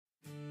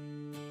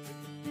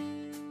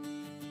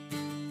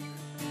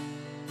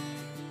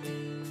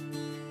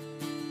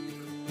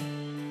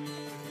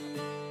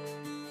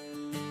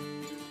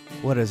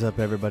What is up,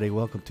 everybody?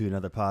 Welcome to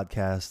another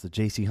podcast, the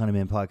JC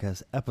Honeyman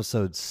Podcast,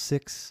 episode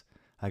 6.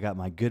 I got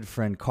my good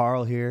friend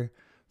Carl here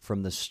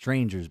from the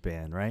Strangers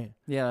Band, right?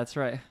 Yeah, that's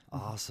right.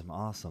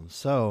 Awesome.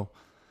 So,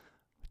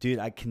 dude,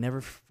 I can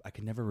never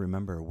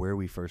remember where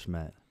we first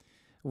met.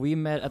 We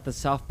met at the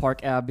South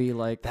Park Abbey,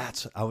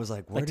 I was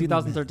like, where like did we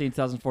meet? 2013,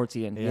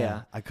 2014.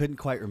 Yeah. I couldn't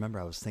quite remember.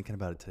 I was thinking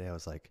about it today. I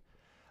was like,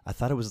 I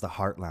thought it was the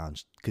Heart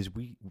Lounge because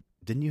we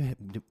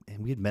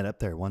had met up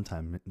there one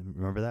time.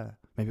 Remember that?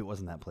 Maybe it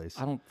wasn't that place.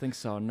 I don't think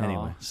so. No.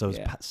 Anyway, so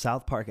it's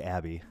South Park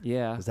Abbey.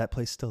 Yeah. Is that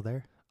place still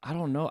there? I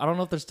don't know. I don't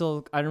know if they're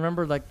still. I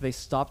remember they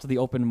stopped the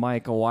open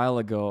mic a while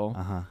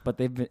ago, but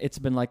it's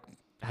been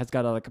has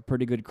got a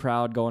pretty good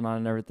crowd going on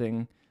and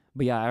everything.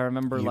 But yeah, I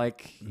remember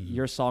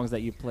your songs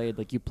that you played.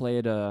 Like you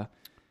played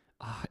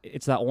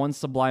it's that one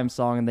Sublime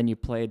song, and then you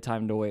played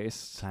Time to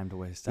Waste. Time to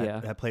Waste.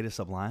 Yeah. I played a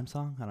Sublime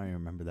song? I don't even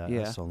remember that. Yeah.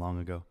 That was so long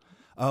ago.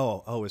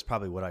 Oh, it was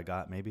probably What I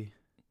Got, maybe?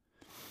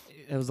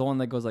 It was the one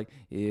that goes like,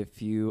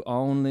 if you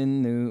only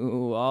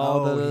knew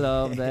all the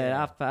love that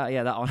I found.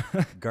 Yeah, that one.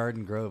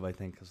 Garden Grove, I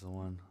think, is the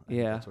one.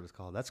 That's what it's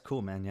called. That's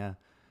cool, man. Yeah.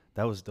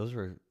 Those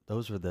were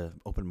the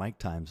open mic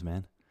times,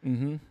 man.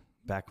 Mm-hmm.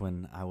 Back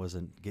when I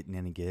wasn't getting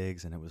any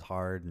gigs and it was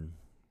hard, and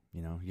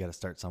you got to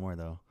start somewhere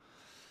though.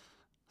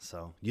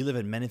 So you live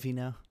in Menifee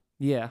now?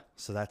 Yeah.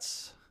 So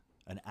that's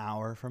an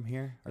hour from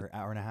here, or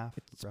hour and a half?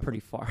 It's roughly pretty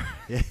far.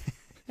 Yeah.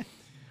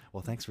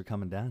 Well, thanks for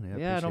coming down.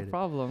 Yeah, no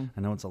problem. I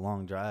know it's a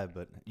long drive,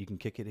 but you can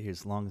kick it here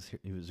as long as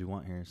you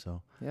want here.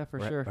 So yeah, for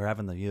sure. We're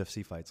having the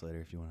UFC fights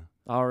later if you want to.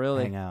 Oh,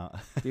 really? Hang out,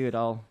 dude.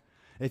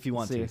 If you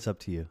want to, it's up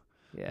to you.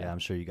 Yeah, I'm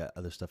sure you got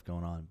other stuff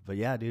going on. But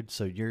yeah, dude.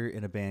 So you're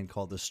in a band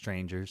called the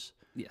Strangers.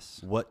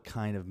 Yes. What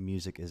kind of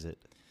music is it?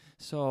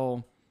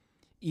 So,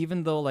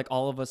 even though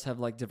all of us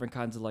have different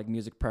kinds of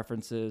music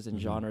preferences and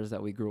genres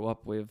that we grew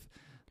up with,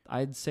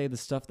 I'd say the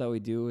stuff that we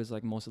do is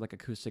mostly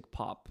acoustic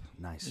pop.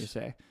 Nice. You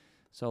say.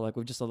 So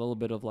with just a little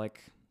bit of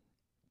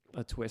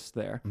a twist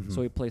there. Mm-hmm.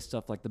 So we play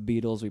stuff like the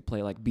Beatles. We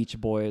play Beach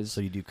Boys.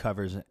 So you do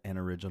covers and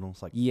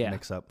originals,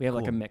 mix up. We have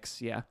cool. a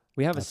mix. Yeah.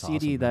 We have That's a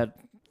CD awesome, that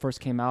first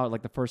came out.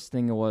 The first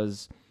thing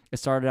it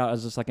started out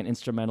as just an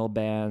instrumental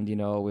band,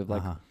 with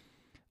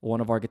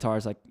one of our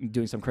guitars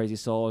doing some crazy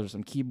solos or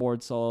some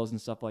keyboard solos and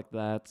stuff like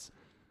that.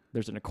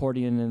 There's an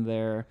accordion in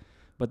there.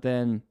 But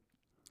then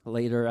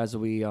later, as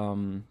we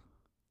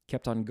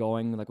kept on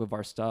going with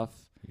our stuff,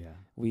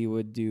 we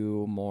would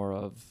do more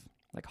of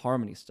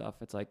harmony stuff.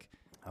 It's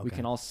we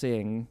can all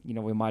sing,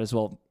 we might as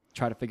well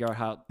try to figure out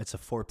how it's a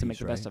 4-piece, to make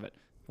the best of it.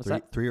 What's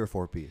that? 3 or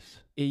 4-piece?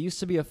 It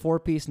used to be a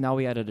 4-piece. Now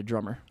we added a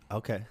drummer.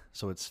 Okay.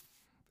 So it's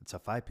a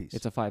 5-piece.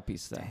 It's a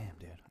 5-piece thing. Damn,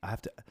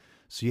 dude.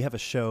 So you have a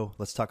show.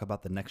 Let's talk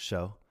about the next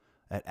show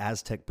at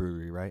Aztec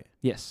Brewery, right?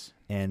 Yes.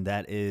 And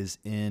that is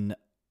in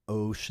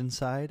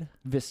Oceanside?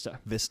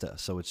 Vista.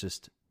 So it's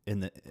just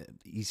in the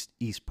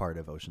east part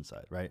of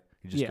Oceanside, right?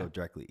 You just go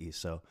directly east.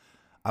 So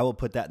I will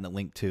put that in the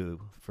link too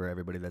for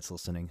everybody that's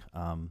listening.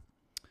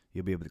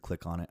 You'll be able to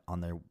click on it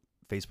on their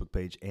Facebook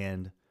page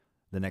and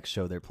the next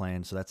show they're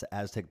playing. So that's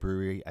Aztec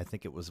Brewery. I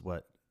think it was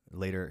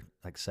later,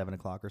 7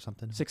 o'clock or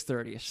something?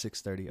 6:30ish.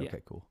 6:30.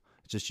 Okay, cool.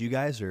 It's just you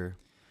guys, or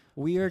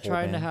we are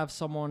trying to have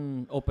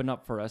someone open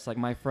up for us.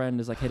 My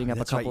friend is hitting up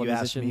a couple of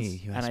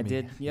musicians, and I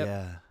did. Yep.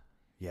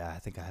 Yeah. I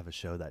think I have a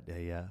show that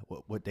day. Yeah.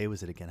 What day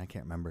was it again? I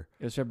can't remember.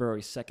 It was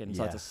February 2nd,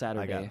 so it's a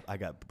Saturday. I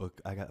got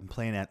booked. I'm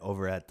playing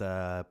over at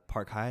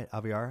Park Hyatt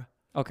Aviara.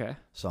 Okay.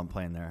 So I'm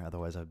playing there.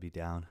 Otherwise, I'd be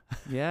down.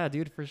 Yeah,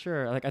 dude, for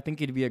sure. I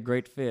think you'd be a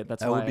great fit.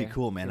 That would be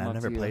cool, man. I've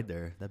never played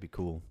there. That'd be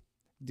cool.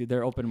 Dude,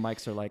 their open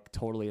mics are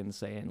totally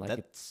insane.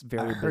 It's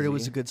very busy. I heard it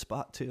was a good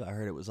spot too. I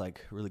heard it was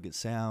really good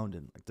sound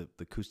and the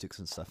acoustics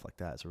and stuff like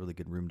that. It's a really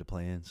good room to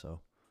play in. So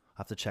I'll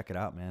have to check it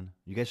out, man.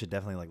 You guys should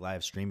definitely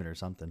live stream it or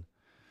something.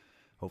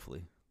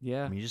 Hopefully.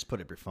 Yeah. I mean, you just put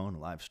up your phone and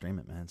live stream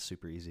it, man. It's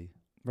super easy.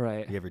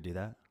 Right. You ever do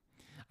that?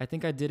 I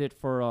think I did it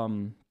for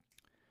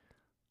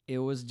it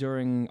was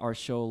during our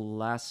show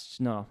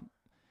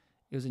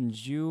it was in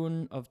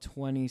June of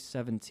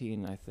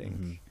 2017, I think.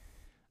 Mm-hmm.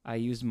 I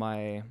used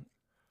my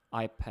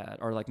iPad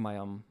or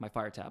my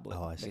Fire tablet,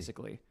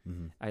 basically.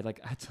 Mm-hmm. I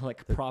had to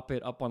prop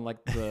it up on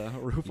the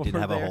roof. You didn't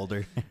have a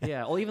holder.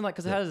 Yeah, well, even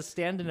because it has a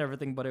stand and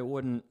everything, but it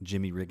wouldn't.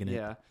 Jimmy rigging it.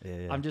 Yeah.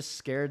 Yeah. I'm just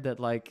scared that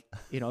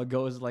it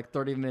goes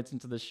 30 minutes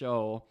into the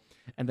show,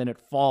 and then it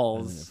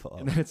falls,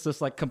 and then it's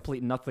just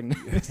complete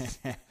nothingness.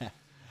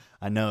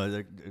 I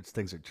know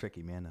things are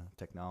tricky, man.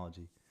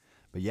 Technology,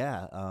 but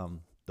yeah,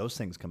 those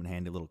things come in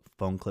handy. Little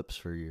phone clips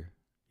for your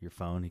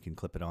phone. You can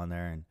clip it on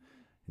there, and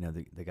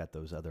they got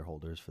those other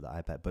holders for the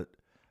iPad. But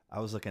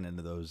I was looking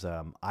into those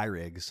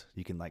iRigs.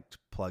 You can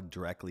plug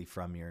directly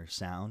from your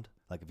sound,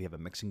 if you have a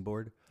mixing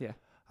board. Yeah,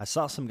 I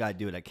saw some guy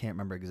do it. I can't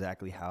remember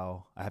exactly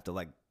how. I have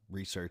to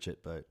research it,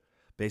 but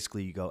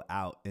basically you go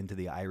out into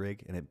the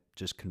iRig and it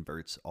just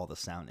converts all the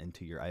sound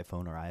into your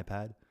iPhone or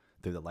iPad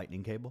through the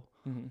lightning cable.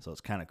 Mm-hmm. So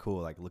it's kind of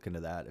cool. Look into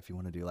that if you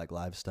want to do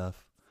live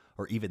stuff,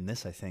 or even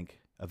this. I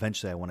think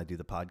eventually I want to do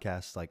the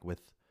podcast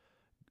with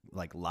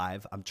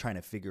live. I'm trying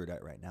to figure it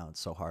out right now. It's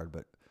so hard,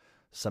 but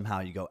somehow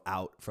you go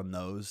out from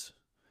those,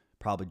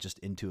 probably just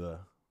into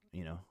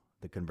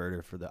the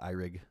converter for the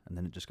iRig, and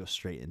then it just goes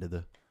straight into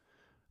the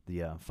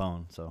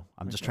phone. So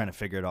I'm just trying to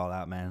figure it all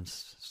out, man.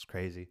 It's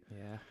crazy.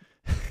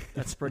 Yeah,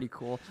 that's pretty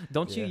cool.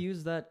 Don't you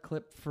use that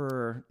clip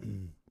for?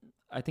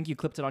 I think you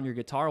clipped it on your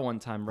guitar one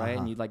time, right?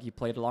 And you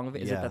played along with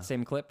it. Is it that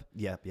same clip?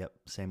 Yep,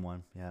 same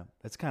one. Yeah,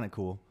 it's kind of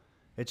cool.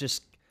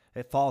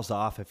 It falls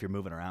off if you're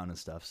moving around and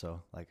stuff.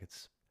 So like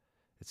it's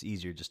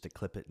easier just to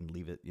clip it and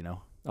leave it, you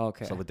know.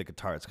 Okay. So with the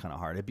guitar, it's kind of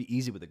hard. It'd be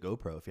easy with the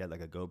GoPro if you had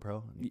like a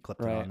GoPro and you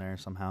clipped it on there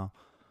somehow.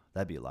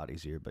 That'd be a lot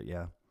easier. But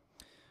yeah,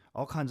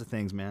 all kinds of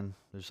things, man.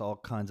 There's all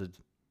kinds of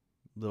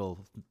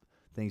little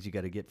things you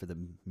got to get for the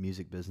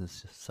music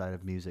business side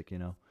of music, you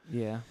know.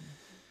 Yeah.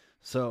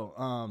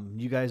 So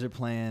you guys are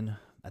playing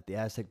at the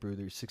Aztec Brew.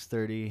 There's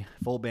 6:30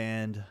 full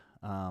band.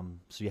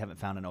 So you haven't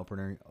found an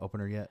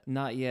opener yet?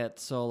 Not yet.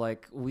 So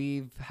like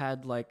we've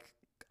had like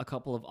a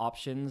couple of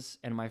options,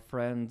 and my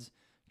friend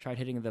tried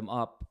hitting them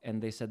up,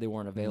 and they said they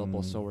weren't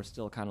available. So we're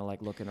still kind of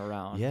like looking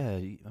around. Yeah,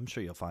 I'm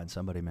sure you'll find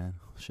somebody, man.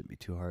 Shouldn't be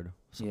too hard.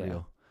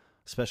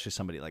 Especially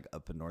somebody like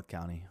up in North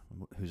County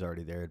who's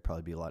already there. It'd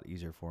probably be a lot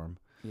easier for them.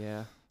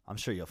 Yeah. I'm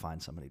sure you'll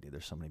find somebody, dude.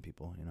 There's so many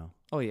people, you know.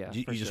 Oh yeah.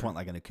 You just want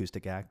like an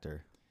acoustic act,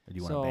 or do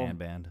you want a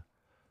band?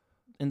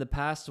 In the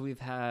past, we've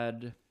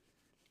had.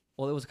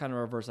 Well, it was kind of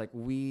reverse. Like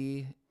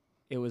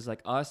it was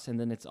like us, and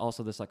then it's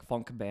also this like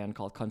funk band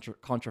called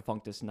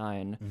Contrafunctus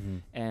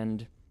 9,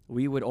 and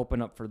we would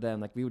open up for them.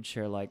 Like we would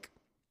share like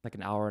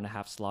an hour and a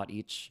half slot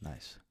each.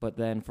 Nice. But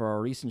then for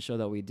our recent show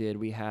that we did,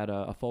 we had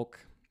a folk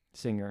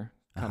singer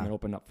come and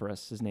open up for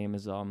us. His name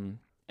is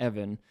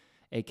Evan,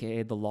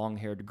 aka the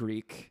long-haired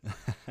Greek.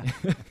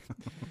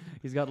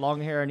 He's got long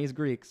hair and he's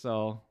Greek,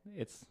 so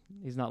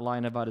he's not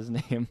lying about his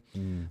name.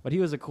 But he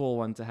was a cool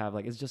one to have.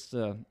 Like it's just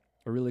a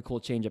really cool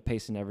change of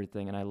pace and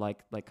everything, and I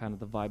like kind of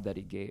the vibe that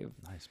he gave.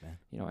 Nice, man.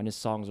 You know, and his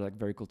songs are like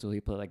very cool too.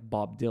 He played like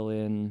Bob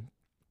Dylan,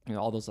 you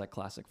know, all those like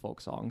classic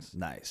folk songs.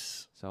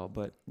 Nice. So,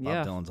 but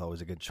Bob Dylan's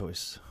always a good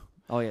choice.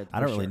 Oh yeah. I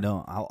don't really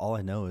know. All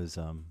I know is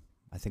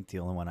I think the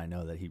only one I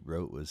know that he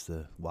wrote was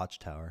the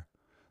Watchtower.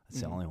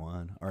 That's the only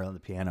one. Or on the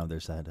piano,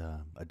 there's that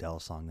Adele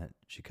song that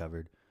she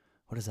covered.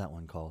 What is that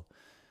one called?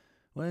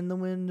 When the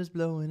wind is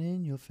blowing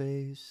in your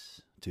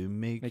face to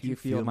make you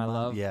feel my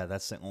love. Yeah,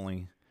 that's the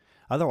only.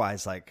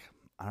 Otherwise, like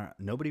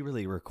nobody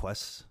really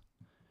requests.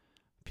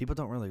 People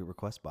don't really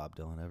request Bob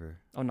Dylan ever.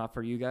 Oh, not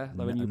for you guys?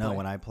 No,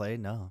 when I play,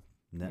 no,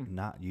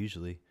 not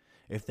usually.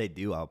 If they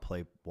do, I'll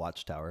play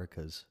Watchtower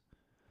because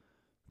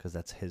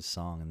that's his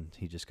song and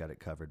he just got it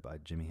covered by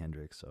Jimi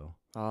Hendrix. So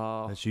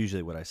that's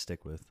usually what I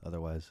stick with.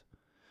 Otherwise,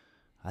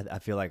 I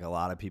feel like a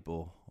lot of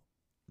people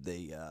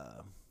they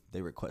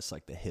request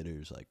like the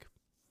hitters, like,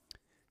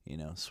 you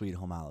know, Sweet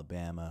Home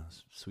Alabama,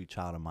 Sweet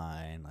Child of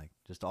Mine, like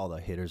just all the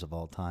hitters of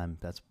all time.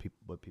 That's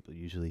what people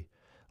usually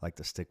like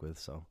to stick with.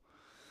 So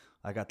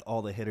I got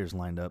all the hitters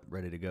lined up,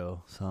 ready to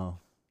go. So,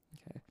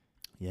 okay,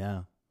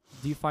 yeah.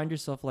 Do you find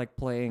yourself like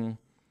playing,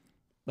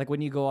 like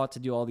when you go out to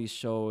do all these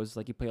shows,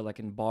 like you play like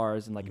in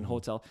bars and like in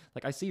hotel?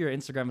 Like I see your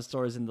Instagram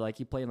stories and like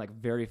you play in like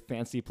very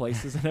fancy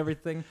places and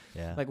everything.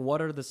 Yeah. Like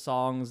what are the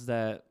songs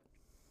that?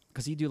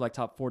 Because you do like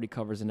top 40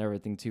 covers and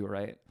everything too,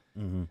 right?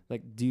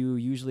 Like, do you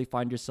usually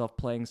find yourself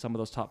playing some of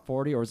those top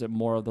 40, or is it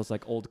more of those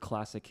like old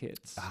classic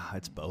hits?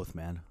 It's both,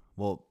 man.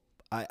 Well,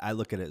 I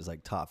look at it as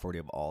like top 40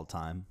 of all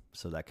time.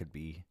 So that could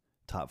be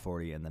top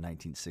 40 in the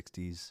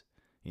 1960s.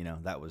 You know,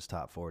 that was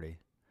top 40.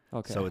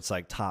 Okay. So it's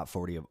like top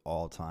 40 of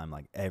all time,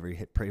 like every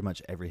hit, pretty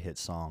much every hit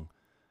song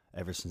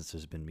ever since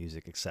there's been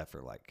music, except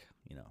for like,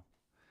 you know,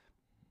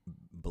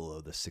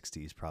 below the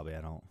 60s probably. I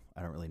don't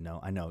really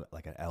know. I know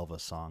like an Elvis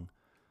song.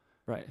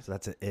 Right. So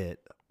that's it.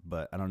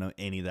 But I don't know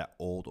any of that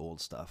old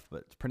stuff.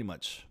 But it's pretty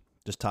much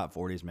just top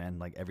 40s, man.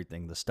 Like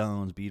everything. The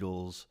Stones,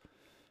 Beatles,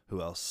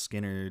 who else?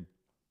 Skinner.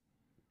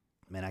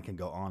 Man, I can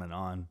go on and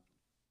on.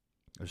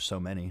 There's so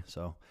many.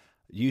 So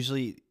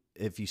usually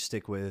if you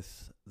stick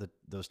with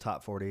those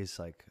top 40s,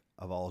 like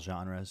of all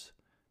genres,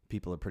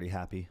 people are pretty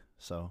happy.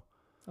 So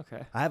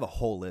okay, I have a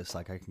whole list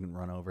like I can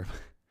run over.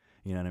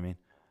 You know what I mean?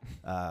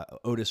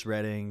 Otis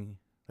Redding.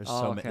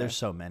 There's there's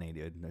so many,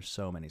 dude. There's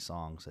so many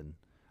songs, and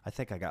I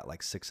think I got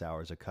like 6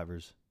 hours of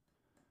covers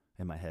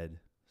in my head.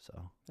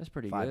 So that's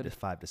pretty good.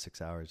 5 to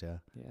 6 hours, yeah.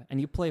 Yeah,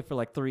 and you play for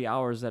like 3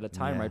 hours at a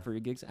time, right, for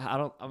your gigs?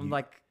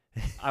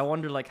 I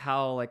wonder like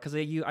how, like, because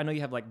I know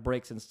you have like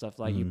breaks and stuff.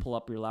 Like you pull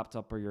up your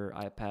laptop or your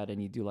iPad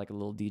and you do like a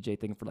little DJ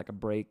thing for like a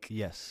break.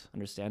 Yes.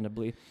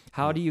 Understandably.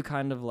 How do you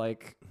kind of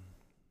like,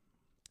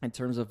 in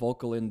terms of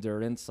vocal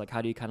endurance, like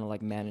how do you kind of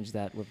like manage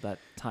that with that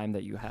time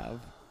that you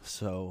have?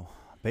 So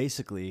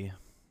basically,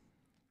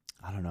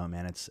 I don't know,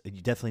 man.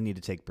 You definitely need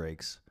to take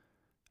breaks.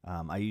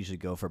 I usually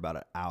go for about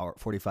an hour,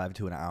 45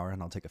 to an hour,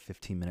 and I'll take a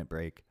 15-minute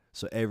break.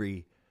 So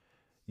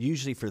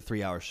usually for a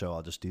 3-hour show,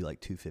 I'll just do like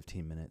 2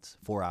 15 minutes,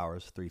 4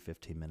 hours, 3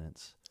 15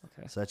 minutes.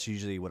 Okay. So that's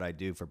usually what I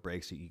do for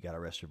breaks. You got to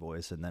rest your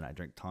voice. And then I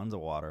drink tons of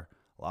water,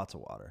 lots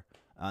of water.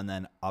 And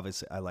then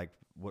obviously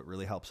what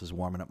really helps is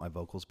warming up my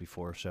vocals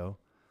before a show.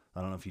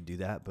 I don't know if you do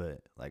that,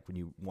 but like when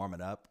you warm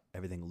it up,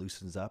 everything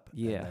loosens up.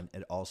 Yeah. And then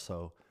it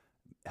also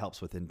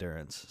helps with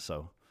endurance.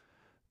 So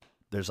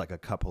there's like a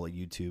couple of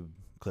YouTube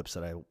clips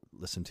that I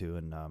listen to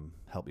and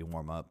help me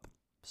warm up.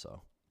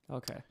 So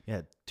Okay.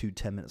 yeah, 2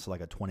 10 minutes,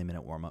 like a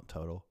 20-minute warm up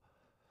total.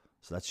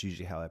 So that's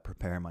usually how I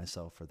prepare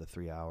myself for the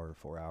 3 hour,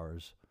 4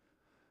 hours,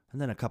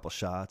 and then a couple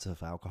shots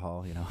of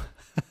alcohol. You know,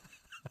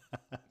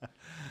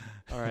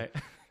 All right.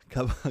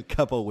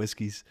 couple of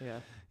whiskeys. Yeah.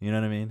 You know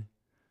what I mean?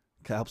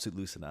 Helps you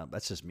loosen up.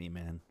 That's just me,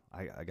 man.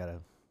 I gotta,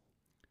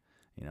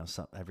 you know,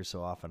 every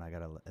so often I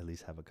gotta at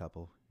least have a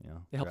couple. You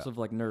know, It helps with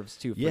like nerves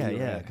too. For yeah, you,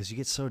 yeah, right? because you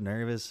get so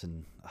nervous,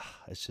 and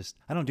it's just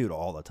I don't do it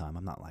all the time.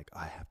 I'm not like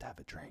I have to have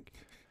a drink.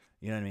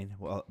 You know what I mean?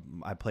 Well,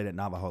 I played at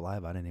Navajo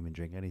Live. I didn't even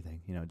drink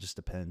anything. You know, it just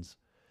depends.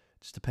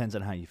 Just depends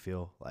on how you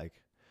feel.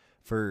 Like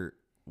for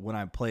when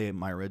I play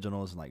my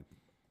originals and like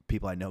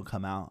people I know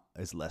come out,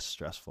 it's less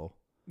stressful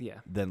Yeah.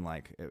 than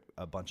like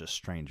a bunch of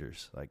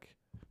strangers. Like,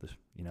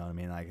 you know what I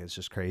mean? Like it's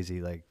just crazy.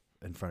 Like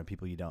in front of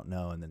people you don't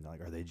know, and then like,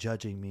 are they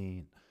judging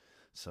me?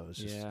 So it's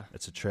just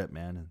it's a trip,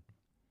 man.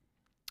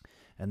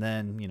 And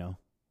then you know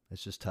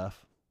it's just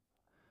tough,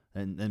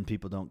 and then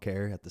people don't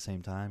care at the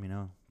same time. You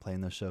know,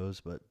 playing those shows,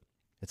 but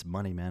it's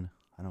money, man.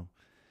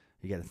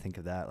 You got to think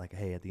of that. Like,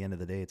 hey, at the end of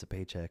the day, it's a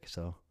paycheck.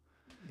 So.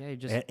 Yeah. You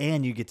just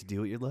And you get to do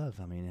what you love.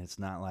 I mean, it's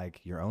not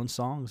like your own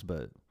songs,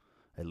 but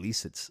at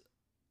least it's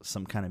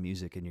some kind of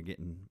music and you're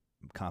getting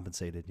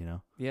compensated, you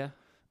know? yeah.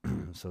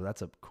 So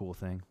that's a cool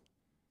thing.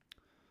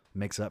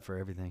 Makes up for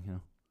everything, you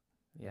know?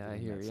 Yeah. I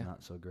Everything hear that's you.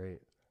 not so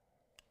great.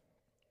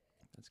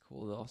 That's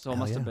cool though. So it Hell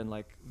must have yeah. been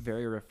like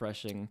very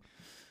refreshing.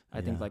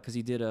 I think Yeah. like because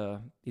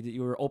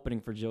you were opening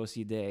for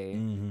Josie Day,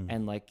 Mhm.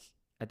 and like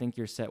I think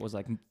your set was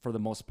like for the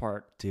most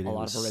part Dude, a it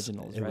lot was, of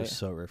originals, It right? was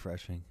so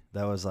refreshing.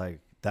 That was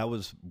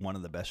one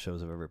of the best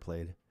shows I've ever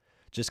played.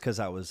 Just because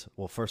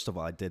first of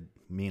all,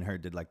 me and her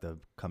did like the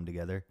come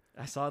together.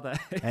 I saw that.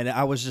 And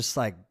I was just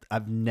like,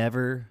 I've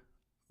never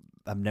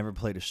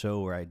played a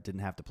show where I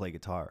didn't have to play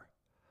guitar.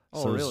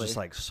 Oh, So it was really? just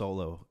like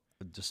solo,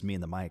 just me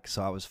and the mic.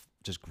 So I was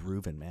just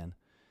grooving, man.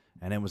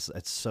 And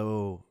it's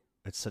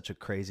such a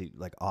crazy,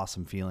 like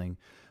awesome feeling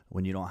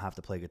when you don't have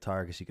to play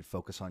guitar because you could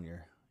focus on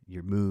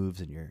your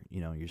moves and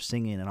your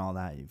singing and all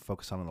that. You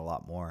focus on it a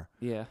lot more.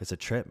 Yeah. It's a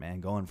trip,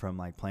 man, going from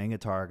like playing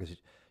guitar because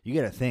you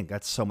got to think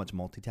that's so much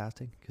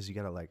multitasking because you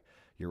got to like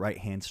your right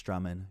hand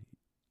strumming,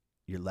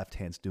 your left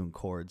hand's doing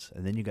chords,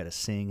 and then you got to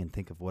sing and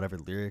think of whatever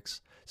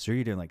lyrics. So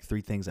you're doing like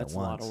 3 things That's at a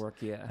once. lot of work.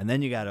 Yeah. And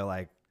then you got to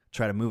like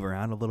try to move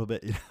around a little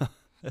bit, you know.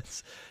 You know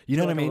Feel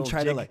what I like a mean? little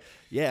Try to jig. like,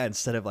 yeah,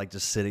 instead of like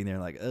just sitting there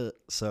like,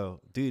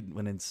 so dude,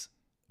 when it's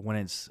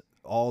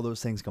all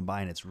those things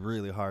combined, it's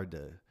really hard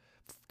to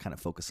kind of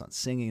focus on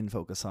singing,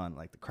 focus on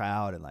like the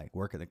crowd and like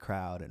working the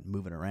crowd and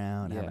moving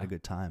around, and having Yeah. a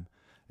good time.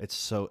 It's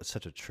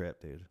such a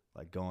trip, dude.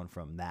 Like going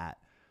from that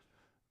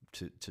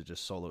to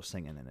just solo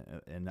singing,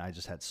 and I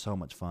just had so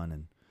much fun,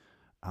 and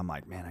I'm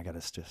like, man, I gotta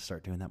just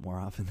start doing that more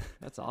often.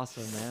 That's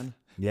awesome, man.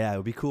 Yeah, it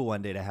would be cool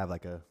one day to have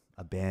like a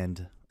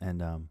band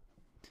and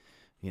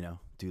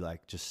do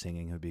like just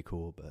singing. It would be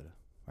cool, but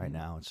right Mhm.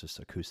 now it's just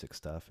acoustic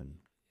stuff, and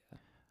Yeah.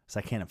 so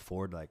I can't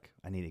afford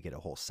I need to get a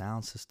whole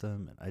sound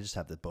system, and I just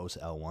have the Bose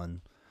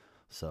L1,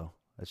 so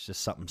it's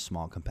just something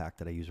small, compact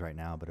that I use right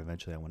now. But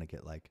eventually, I want to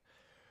get like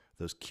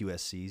those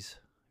QSCs.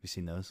 Have you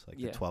seen those? Like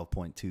Yeah. the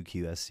 12.2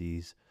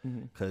 QSCs,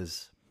 Mm-hmm.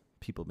 because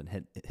people have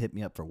been hit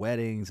me up for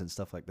weddings and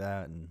stuff like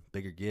that and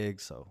bigger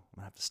gigs. So I'm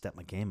gonna have to step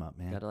my game up,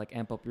 man. Got to like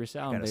amp up your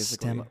sound, Gotta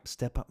basically.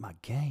 step up my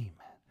game,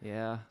 man.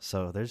 Yeah.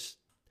 So that's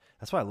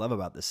what I love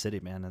about this city,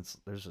 man.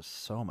 There's just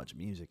so much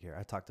music here.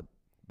 I talked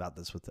about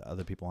this with the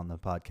other people on the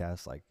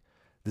podcast. Like,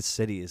 this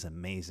city is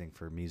amazing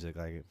for music.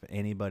 Like, if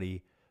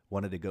anybody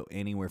wanted to go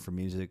anywhere for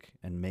music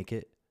and make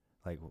it,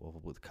 like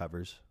with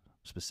covers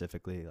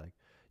specifically, like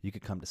you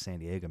could come to San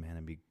Diego, man,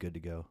 and be good to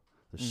go.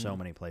 There's so Mhm.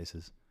 many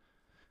places,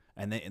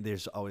 and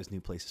there's always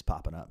new places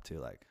popping up too.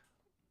 Like,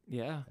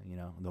 Yeah.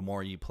 the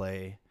more you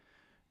play,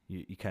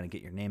 you kind of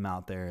get your name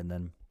out there, and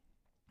then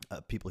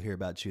people hear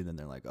about you, and then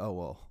they're like, oh,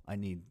 well, I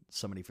need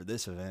somebody for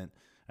this event.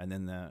 And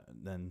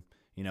then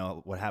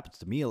what happens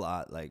to me a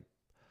lot, like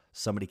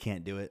somebody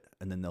can't do it,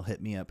 and then they'll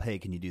hit me up, hey,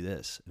 can you do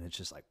this? And it's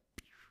just like,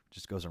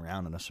 just goes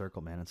around in a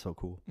circle, man. It's so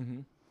cool. Mm-hmm.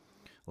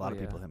 A lot Oh,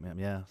 of people yeah. hit me up.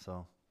 Yeah.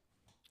 So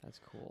That's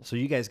cool.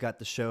 you guys got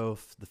the show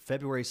the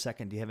February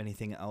 2nd. Do you have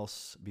anything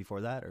else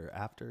before that or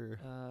after?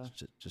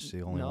 Just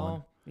the only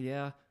one?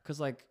 Yeah. Because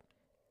like,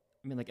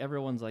 I mean, like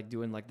everyone's like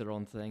doing like their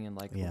own thing, and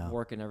like Yeah. with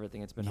work and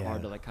everything, it's been hard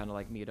Yeah. to like kind of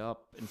like meet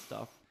up and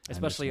stuff. I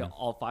Especially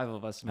understand. all 5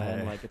 of us, man.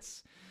 Hey. Like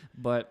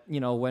but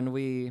when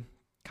we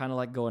kind of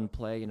like go and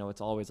play,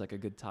 it's always like a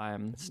good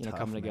time, It's tough,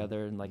 coming man.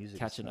 together and like Music is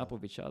catching up tough.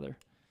 with each other.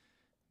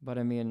 But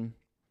I mean,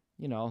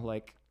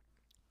 like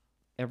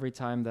every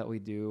time that we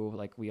do,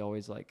 like we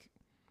always like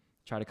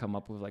try to come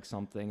up with like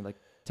something like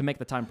to make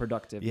the time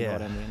productive. You know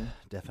what I Yeah. mean?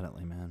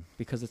 Definitely, man.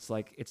 Because it's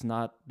like it's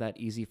not that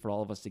easy for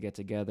all of us to get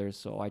together,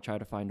 so I try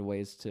to find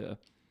ways to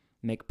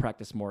make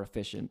practice more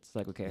efficient. It's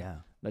like, okay, Yeah.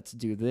 let's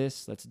do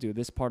this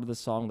part of the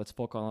song, let's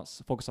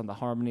focus on the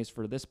harmonies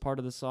for this part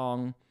of the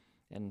song,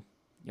 and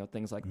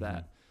things like Mhm.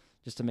 that,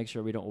 just to make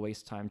sure we don't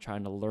waste time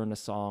trying to learn a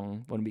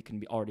song when we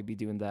can already be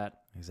doing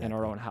that Exactly. in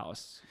our own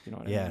house. You know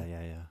what I Yeah, mean?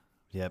 yeah, yeah.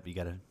 Yep, you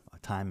got to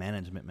time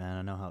management, man.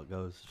 I know how it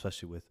goes,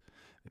 especially with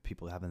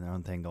people having their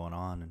own thing going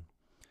on, and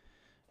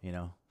you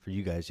know, for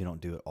you guys, you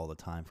don't do it all the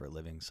time for a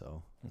living,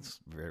 so it's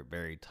very,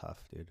 very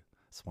tough, dude.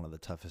 It's one of the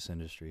toughest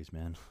industries,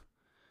 man.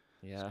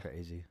 Yeah. It's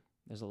crazy.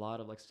 There's a lot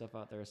of like stuff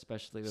out there,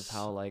 especially with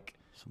how like.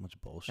 So much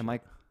bullshit. Am I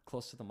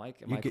close to the mic?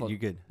 You're good. You're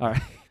good. All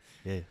right.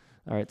 Yeah.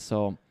 All right.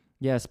 So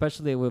yeah,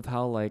 especially with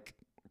how like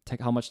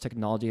how much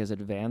technology has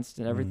advanced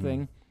and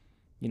everything.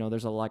 You know,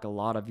 there's a lot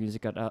of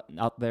music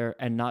out there,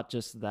 and not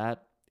just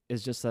that.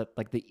 It's just that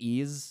like the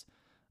ease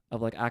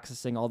of like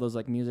accessing all those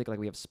like music. Like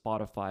we have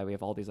Spotify, we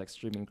have all these like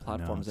streaming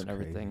platforms and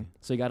everything. Crazy.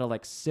 So you got to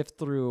like sift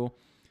through.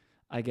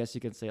 I guess you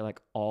could say like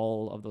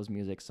all of those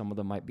music. Some of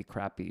them might be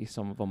crappy,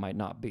 some of them might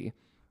not be.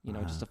 You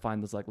know, just to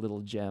find those like little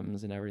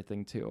gems and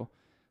everything too.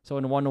 So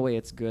in one way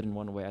it's good, in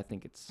one way I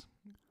think it's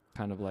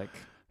kind of like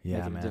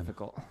making it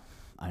difficult.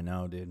 I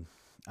know, dude.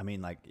 I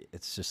mean, like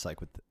it's just like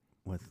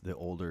with the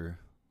older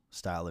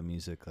style of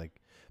music.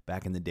 Like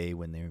back in the day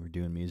when they were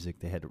doing music,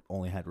 they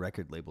only had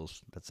record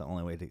labels. That's the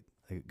only way they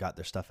got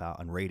their stuff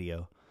out on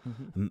radio.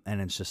 And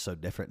it's just so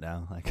different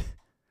now. Like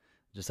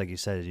just like you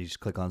said, you just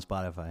click on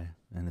Spotify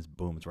and it's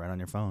boom, it's right on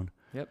your phone.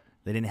 Yep.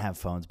 They didn't have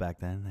phones back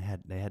then.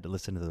 They had to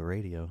listen to the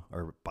radio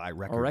or buy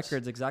records. Or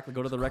records, exactly.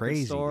 Go to the record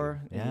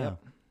store. Dude. Yeah.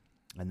 Yep.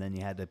 And then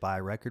you had to buy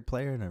a record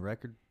player and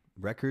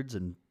records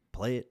and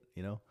play it,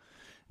 you know.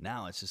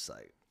 Now it's just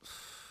like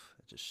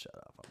it just shut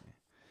off on me.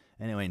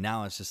 Anyway,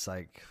 now it's just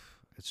like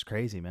it's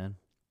crazy, man.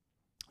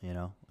 You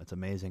know, it's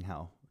amazing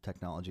how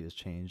technology has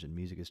changed and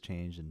music has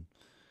changed, and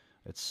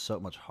it's so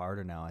much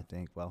harder now, I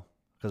think. Well,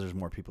 because there's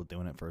more people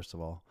doing it, first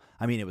of all.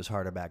 I mean, it was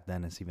harder back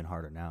then. It's even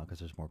harder now because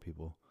there's more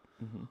people.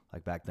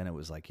 Like back then, it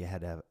was like you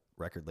had to have a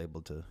record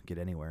label to get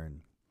anywhere,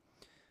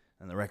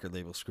 and the record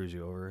label screws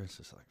you over. It's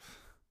just like,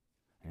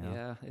 you know?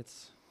 Yeah,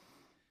 it's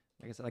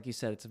like you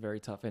said, it's a very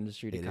tough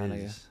industry to kind of.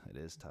 It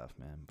is tough,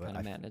 man.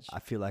 But manage. I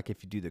feel like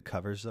if you do the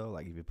covers though,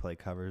 like if you play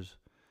covers,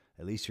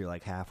 at least you're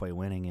like halfway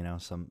winning, you know,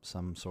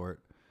 some sort,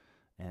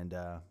 and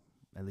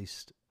at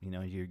least you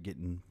know you're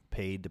getting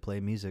paid to play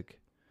music.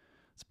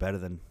 It's better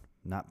than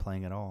not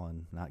playing at all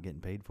and not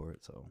getting paid for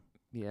it. So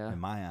yeah,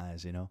 in my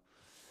eyes, you know.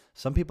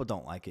 Some people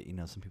don't like it, you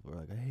know. Some people are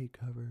like, I hate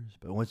covers.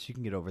 But once you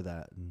can get over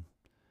that and,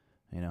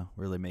 you know,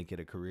 really make it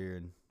a career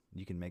and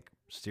you can make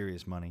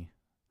serious money.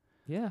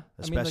 Yeah.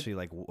 Especially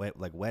like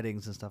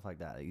weddings and stuff like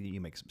that.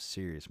 You make some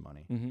serious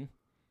money. I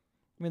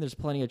mean, there's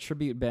plenty of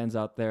tribute bands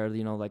out there.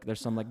 You know, like there's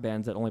some like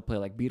bands that only play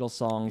like Beatles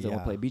songs, that will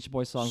play Beach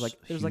Boys songs. Like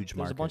there's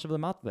a bunch of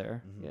them out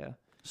there. Yeah.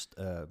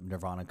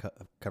 Nirvana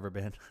cover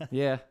band.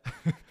 Yeah.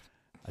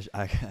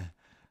 I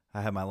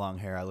had my long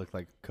hair. I looked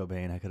like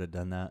Cobain. I could have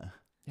done that.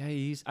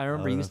 Yeah, I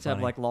remember you used to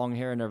have like long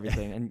hair and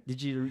everything. And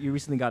you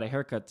recently got a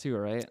haircut too,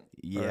 right?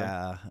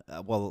 Yeah.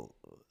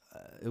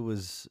 It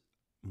was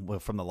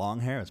from the long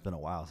hair. It's been a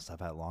while since I've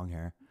had long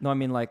hair. No, I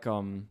mean like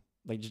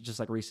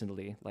just like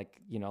recently, like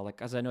you know,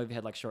 like as I know you've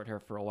had like short hair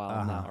for a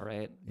while now,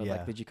 right? But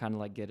like, did you kind of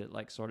like get it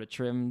like sort of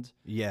trimmed?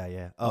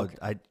 Yeah. Oh,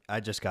 okay. I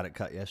just got it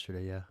cut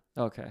yesterday. Yeah.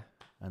 Okay.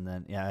 And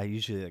then I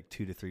usually like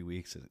 2 to 3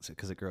 weeks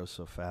because it grows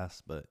so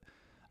fast. But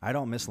I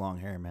don't miss long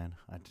hair, man.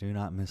 I do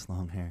not miss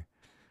long hair.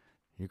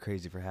 You're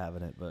crazy for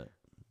having it, but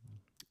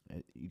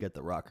you get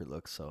the rocker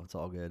look, so it's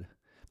all good.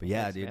 But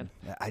yeah, thanks, dude,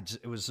 man.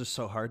 It was just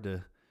so hard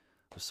to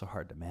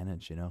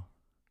manage, you know.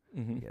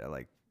 Yeah,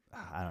 like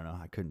I don't know,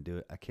 I couldn't do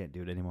it. I can't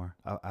do it anymore.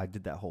 I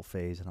did that whole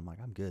phase, and I'm like,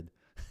 I'm good.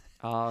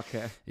 Oh,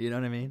 okay. You know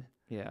what I mean?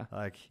 Yeah.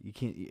 Like you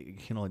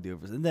can only do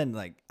it. And then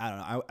like I don't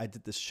know, I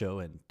did this show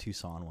in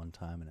Tucson one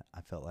time, and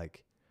I felt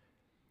like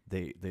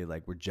they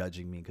like were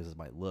judging me because of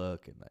my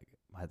look, and like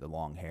I had the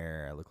long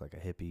hair. I looked like a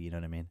hippie. You know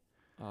what I mean?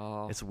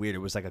 Oh. It's weird. It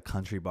was like a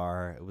country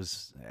bar. It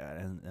was,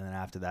 and then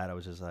after that, I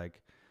was just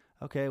like,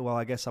 okay, well,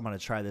 I guess I'm gonna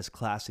try this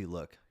classy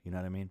look. You know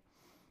what I mean?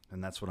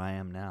 And that's what I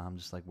am now. I'm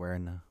just like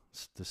wearing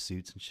the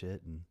suits and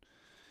shit,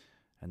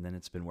 and then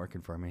it's been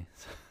working for me.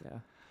 Yeah,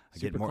 I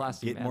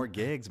get more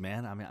gigs,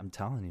 man. I mean, I'm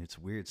telling you, it's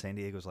weird. San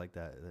Diego's like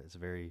that. It's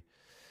very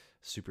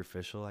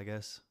superficial, I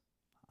guess.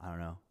 I don't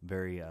know,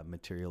 very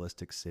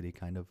materialistic city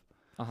kind of.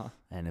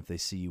 And if they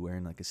see you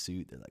wearing like a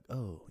suit, they're like,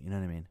 oh, you know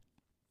what I mean?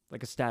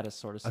 Like a status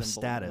sort of symbol. A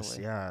status,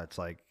 yeah. It's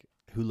like,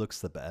 who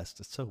looks the best?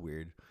 It's so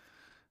weird.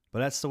 But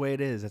that's the way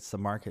it is. It's the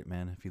market,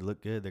 man. If you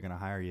look good, they're going to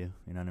hire you.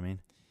 You know what I mean?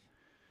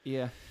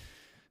 Yeah.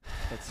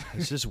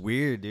 It's just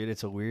weird, dude.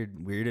 It's a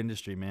weird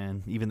industry,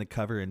 man. Even the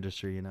cover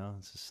industry, you know?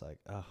 It's just like,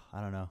 oh, I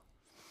don't know.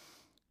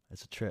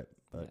 It's a trip.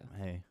 But,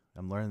 hey,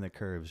 I'm learning the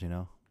curves, you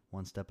know?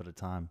 One step at a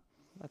time.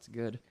 That's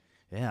good.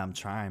 Yeah, I'm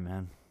trying,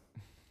 man.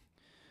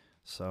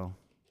 So,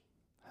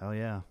 hell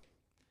yeah.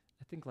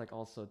 I think, like,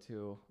 also,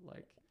 too,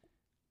 like,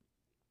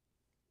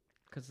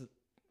 because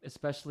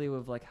especially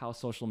with like how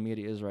social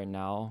media is right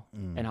now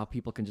and how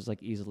people can just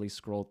like easily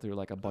scroll through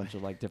like a bunch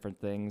of like different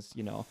things,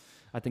 you know,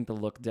 I think the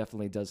look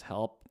definitely does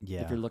help.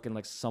 Yeah. If you're looking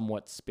like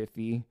somewhat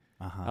spiffy,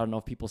 I don't know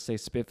if people say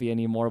spiffy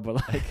anymore,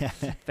 but like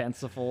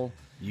fanciful.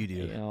 You do.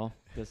 You know,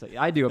 just, like,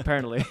 I do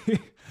apparently.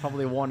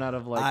 Probably one out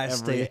of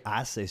like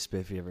I say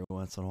spiffy every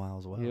once in a while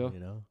as well, you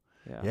know?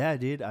 Yeah. Yeah,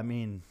 dude. I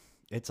mean,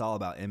 it's all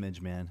about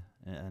image, man.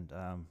 And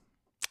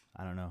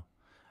I don't know.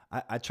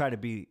 I try to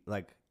be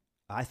like,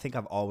 I think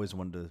I've always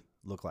wanted to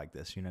look like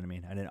this. You know what I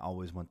mean? I didn't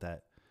always want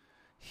that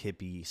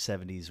hippie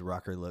 70s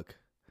rocker look.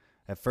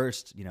 At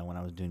first, you know, when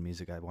I was doing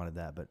music, I wanted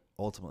that. But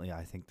ultimately,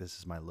 I think this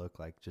is my look,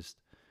 like just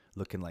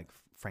looking like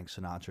Frank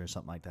Sinatra or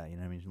something like that. You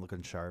know what I mean?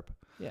 Looking sharp.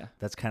 Yeah.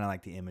 That's kind of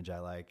like the image I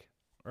like.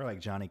 Or like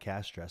Johnny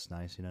Cash dressed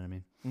nice. You know what I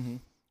mean? Mm-hmm.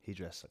 He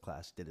dressed a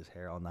class, did his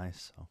hair all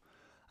nice. So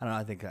I don't know.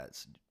 I think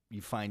that's,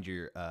 you find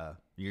your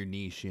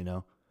niche, you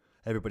know.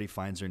 Everybody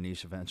finds their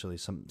niche eventually.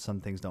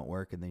 Some things don't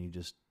work, and then you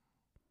just,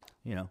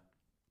 you know,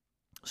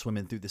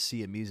 swimming through the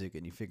sea of music,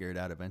 and you figure it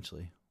out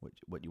eventually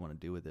what you want to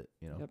do with it,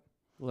 you know. Yep.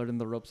 Learning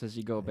the ropes as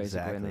you go, basically,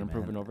 Exactly, and then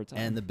improving man. over time.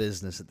 And the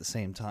business at the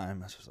same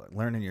time. It's just like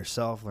learning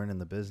yourself, learning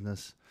the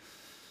business.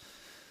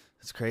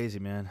 It's crazy,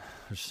 man.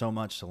 There's so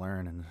much to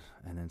learn,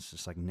 and it's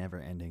just like never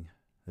ending.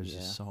 There's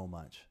just so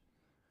much.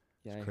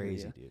 Yeah, It's I hear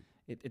crazy, ya.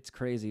 dude. It's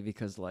crazy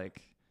because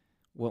like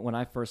when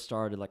I first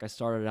started, like I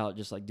started out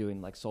just like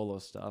doing like solo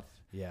stuff.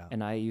 Yeah.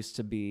 And I used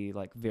to be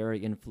like very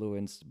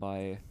influenced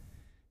by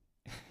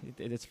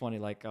it's funny,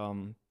 like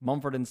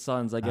Mumford &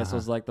 Sons, I guess,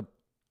 was like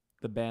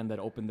the band that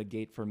opened the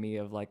gate for me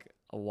of like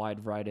a wide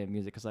variety of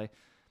music, because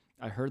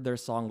I heard their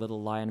song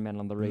Little Lion Man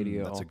on the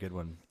radio. That's a good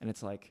one. And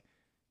it's like,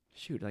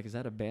 shoot, like, is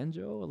that a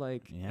banjo?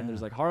 Like, Yeah. and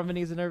there's like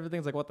harmonies and everything.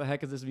 It's like, what the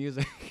heck is this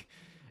music?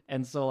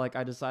 And so like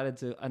I decided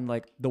to, and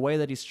like the way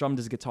that he strummed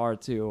his guitar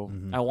too,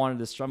 I wanted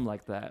to strum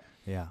like that.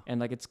 Yeah. And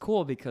like it's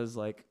cool because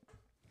like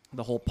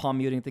the whole palm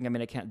muting thing, I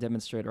mean, I can't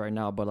demonstrate it right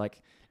now, but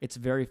like it's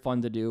very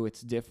fun to do.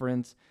 It's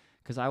different,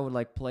 because I would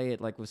like play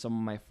it like with some of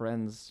my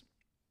friends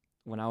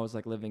when I was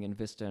like living in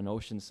Vista and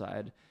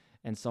Oceanside,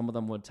 and some of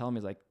them would tell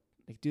me like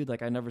dude,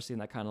 like I never seen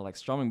that kind of like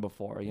strumming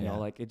before, you know,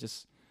 like it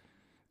just,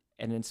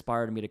 and it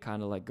inspired me to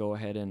kind of like go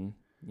ahead and,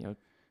 you know,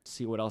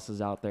 see what else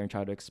is out there and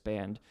try to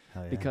expand.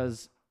 Hell yeah.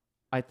 Because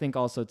I think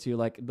also too,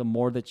 like the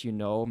more that you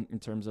know in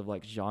terms of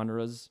like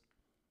genres,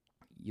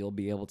 you'll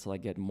be able to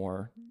like get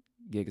more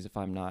gigs, if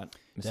I'm not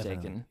mistaken.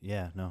 Definitely.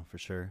 Yeah, no, for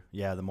sure.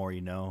 Yeah, the more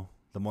you know,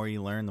 the more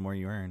you learn, the more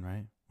you earn,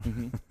 right?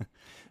 Mm-hmm.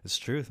 It's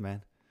truth,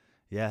 man.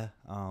 Yeah.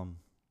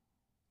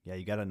 Yeah,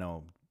 you got to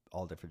know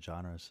all different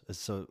genres.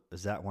 So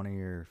is that one of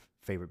your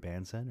favorite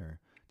bands then, or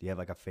do you have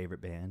like a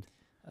favorite band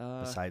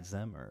besides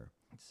them, or?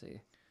 Let's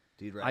see.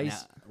 Dude,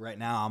 right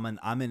now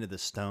I'm into the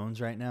Stones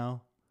right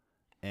now,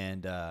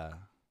 and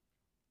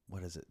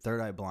what is it?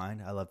 Third Eye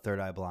Blind. I love Third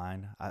Eye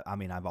Blind. I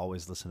mean, I've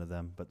always listened to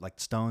them, but like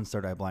Stones,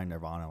 Third Eye Blind,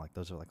 Nirvana, like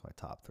those are like my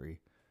top 3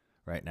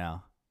 right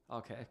now.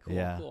 Okay, cool,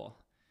 Yeah. cool.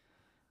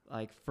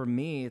 Like for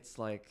me, it's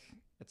like,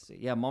 let's see.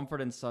 Yeah,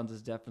 Mumford & Sons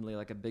is definitely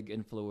like a big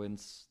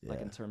influence,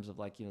 like in terms of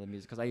like, you know, the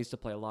music. Because I used to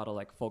play a lot of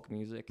like folk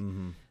music,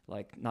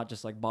 like not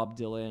just like Bob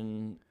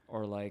Dylan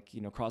or like,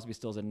 you know, Crosby,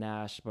 Stills and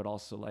Nash, but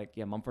also like,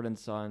 yeah, Mumford &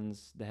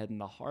 Sons, The Head and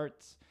the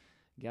Heart,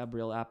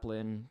 Gabriel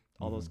Aplin,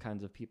 all those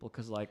kinds of people.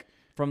 Because like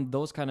from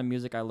those kind of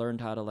music, I learned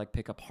how to like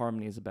pick up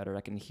harmonies better.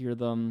 I can hear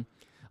them.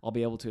 I'll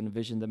be able to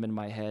envision them in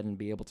my head and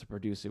be able to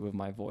produce it with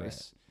my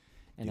voice. Right.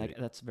 And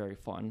that's very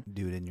fun.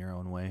 Do it in your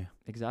own way.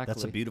 Exactly.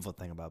 That's a beautiful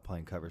thing about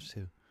playing covers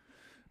too.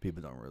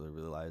 People don't really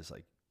realize,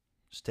 like,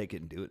 just take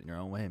it and do it in your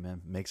own way,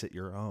 man. Makes it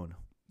your own.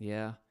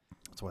 Yeah.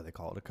 That's why they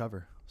call it a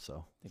cover.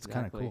 So it's Exactly.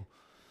 kind of cool.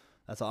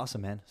 That's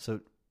awesome, man.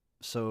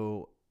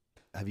 So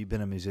have you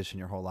been a musician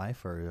your whole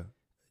life, or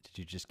did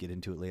you just get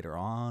into it later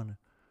on?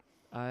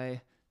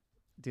 I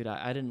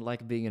didn't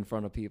like being in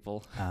front of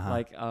people.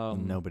 Like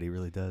nobody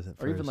really does at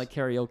or first. even like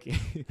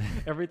karaoke.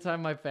 Every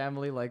time my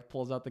family like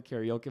pulls out the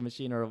karaoke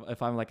machine, or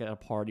if I'm like at a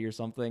party or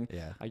something,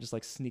 I just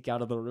like sneak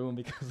out of the room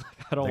because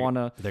like I don't want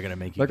to. They're gonna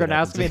make you. They're gonna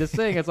ask me to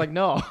sing. It's like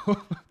no,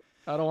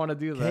 I don't want to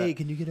do that. Hey,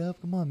 can you get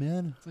up? Come on,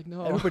 man. It's like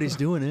no. Everybody's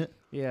doing it.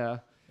 Yeah.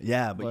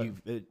 Yeah, but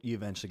you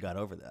eventually got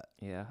over that.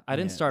 Yeah, I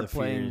didn't start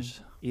playing. Fears.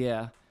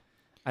 Yeah,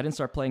 I didn't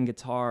start playing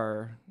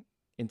guitar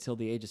until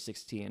the age of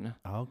 16.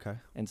 Oh, okay.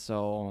 And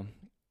so,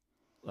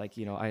 like,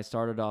 you know, I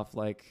started off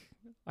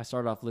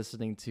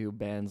listening to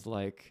bands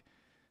like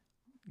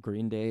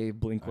Green Day,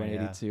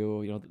 Blink-182,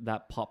 you know,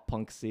 that pop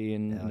punk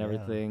scene and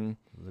everything.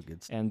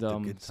 And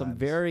some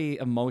very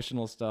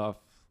emotional stuff.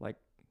 Like,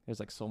 there's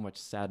like so much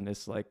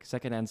sadness, like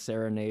Secondhand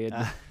Serenade.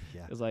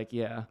 It's like,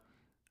 yeah,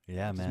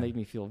 man. Just made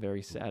me feel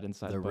very sad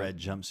inside. The red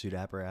jumpsuit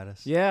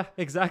apparatus. Yeah,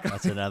 exactly.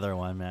 That's another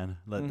one, man.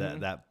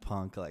 That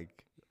punk,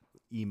 like,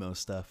 emo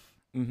stuff,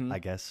 I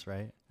guess,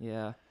 right?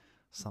 Yeah.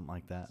 Something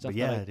like that. Stuff But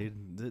yeah, that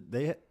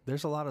dude,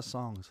 there's a lot of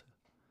songs.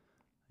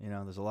 You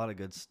know, there's a lot of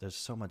there's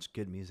so much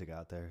good music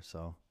out there.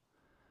 So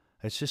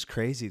it's just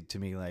crazy to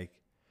me, like,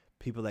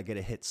 people that get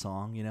a hit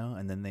song, you know,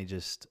 and then they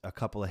just, a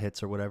couple of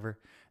hits or whatever,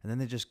 and then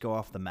they just go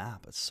off the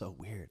map. It's so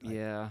weird. Like,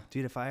 yeah.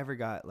 Dude, if I ever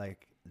got,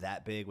 like,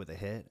 that big with a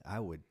hit, I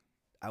would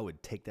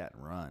take that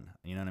and run.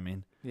 You know what I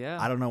mean?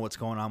 Yeah. I don't know what's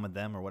going on with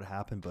them or what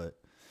happened, but,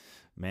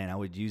 man, I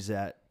would use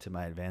that to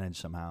my advantage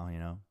somehow, you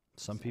know?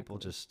 Some people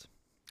just,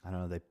 I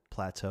don't know, they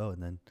plateau,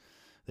 and then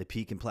they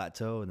peak and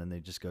plateau, and then they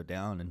just go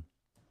down, and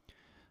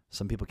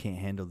some people can't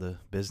handle the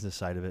business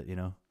side of it, you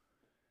know?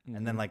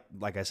 And then,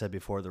 like I said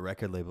before, the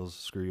record labels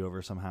screw you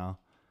over somehow,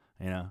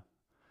 you know?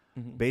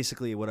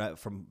 Basically,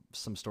 from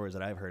some stories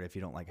that I've heard, if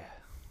you don't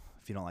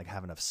if you don't like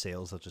have enough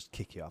sales, they'll just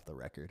kick you off the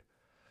record,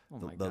 Oh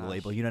my the gosh.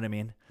 label. You know what I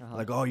mean? Uh-huh.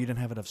 Like, oh, you didn't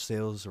have enough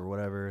sales or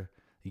whatever.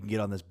 You can get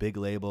on this big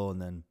label,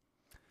 and then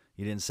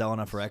you didn't sell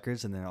enough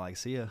records, and they're like,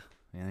 see ya.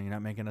 You know, you're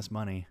not making us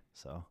money.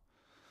 So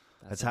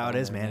that's a how it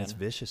is, bummer, man. It's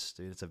vicious,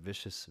 dude. It's a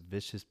vicious,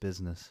 vicious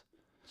business.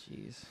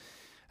 Jeez.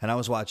 And I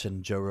was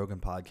watching Joe Rogan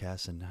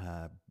podcast, and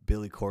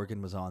Billy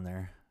Corgan was on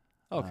there.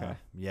 Okay.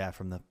 Yeah,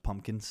 from the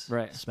Pumpkins,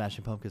 Right.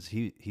 Smashing Pumpkins.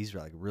 He's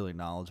like really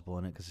knowledgeable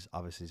in it because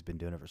obviously he's been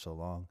doing it for so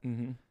long.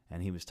 Mm-hmm.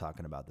 And he was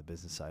talking about the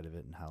business side of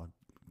it and how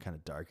kind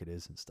of dark it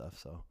is and stuff.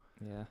 So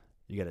Yeah.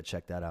 you got to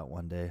check that out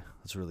one day.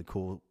 It's really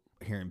cool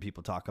hearing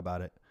people talk about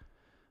it.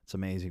 It's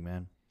amazing,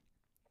 man.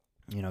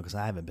 You know, because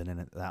I haven't been in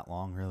it that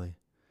long, really.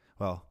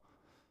 Well,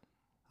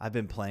 I've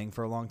been playing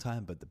for a long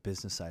time, but the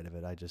business side of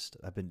it,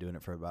 I've been doing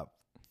it for about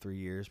 3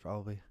 years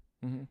probably.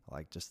 Mm-hmm.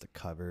 Like just the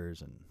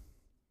covers and,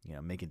 you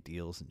know, making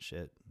deals and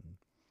shit. And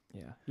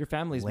Yeah. Your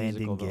family's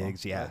landing musical, though,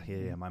 gigs. Yeah, right?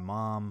 yeah.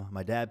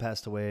 My dad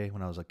passed away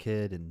when I was a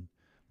kid,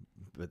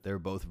 but they were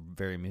both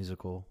very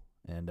musical.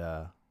 And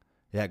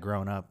yeah,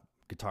 growing up,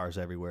 guitars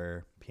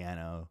everywhere,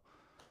 piano,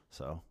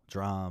 so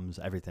drums,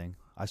 everything.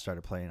 I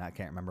started playing. I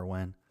can't remember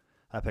when.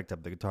 I picked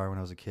up the guitar when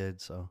I was a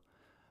kid. So,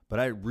 but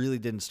I really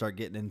didn't start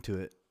getting into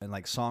it. And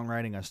like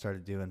songwriting, I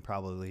started doing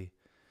probably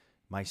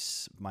my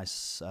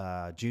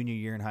junior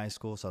year in high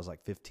school. So I was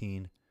like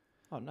 15.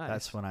 Oh, nice.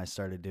 That's when I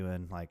started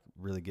doing like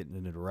really getting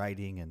into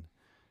writing and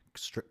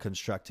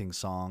constructing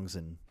songs,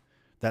 and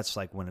that's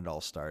like when it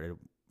all started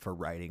for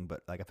writing.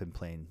 But like I've been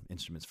playing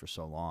instruments for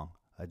so long,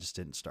 I just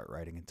didn't start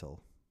writing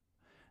until,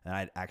 and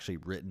I'd actually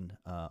written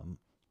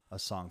a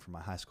song for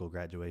my high school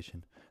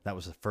graduation. That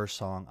was the first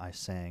song I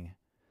sang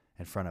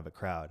in front of a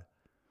crowd.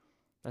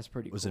 That's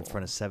pretty It was cool. in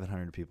front of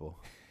 700 people,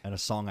 and a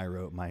song I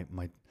wrote.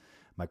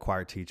 My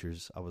choir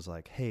teachers, I was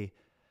like, hey,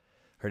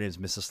 her name's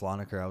Mrs.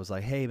 Sloniker. I was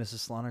like, hey,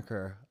 Mrs.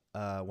 Sloniker,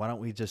 why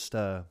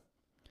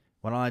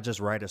don't I just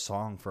write a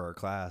song for our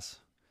class?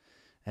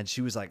 And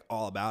she was like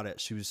all about it.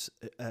 She was,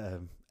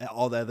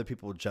 all the other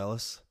people were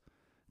jealous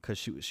because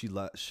she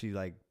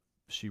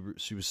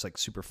was like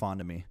super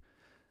fond of me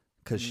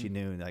because she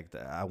knew like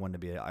that I wanted to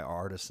be an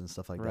artist and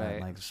stuff like that, and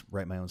Right. like just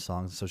write my own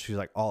songs. So she was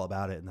like all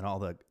about it. And then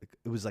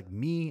it was like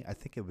me. I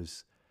think it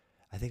was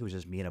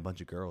just me and a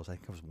bunch of girls. I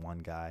think it was one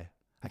guy.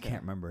 I Okay.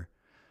 can't remember,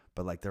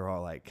 but like they're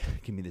all like,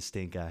 give me the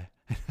stink eye.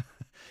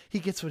 He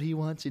gets what he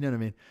wants, you know what I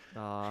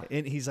mean?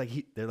 And he's like,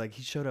 they're like,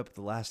 he showed up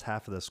the last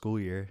half of the school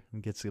year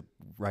and gets to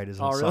write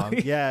his own song.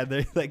 really? Yeah,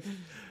 they're like,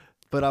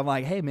 but I'm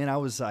like, hey man, I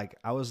was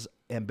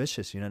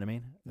ambitious, you know what I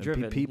mean? And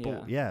Driven,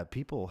 people,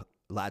 people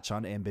latch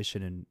on to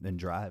ambition and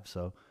drive.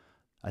 So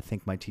I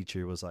think my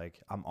teacher was like,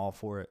 I'm all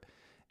for it,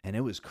 and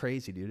it was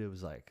crazy, dude. It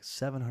was like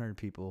 700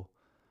 people.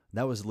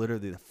 That was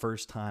literally the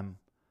first time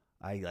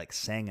I like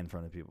sang in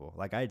front of people.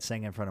 Like I had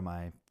sang in front of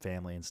my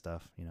family and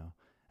stuff, you know,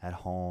 at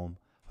home,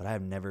 but I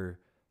had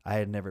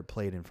never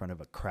played in front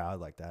of a crowd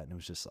like that. And it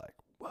was just like,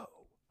 whoa.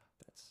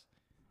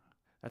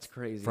 That's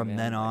crazy. From man.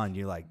 then on,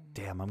 you're like,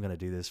 damn, I'm going to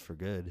do this for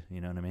good. You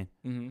know what I mean?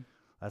 Mm-hmm.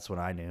 That's what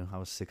I knew. I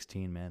was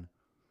 16, man.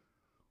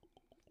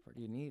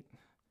 Pretty neat.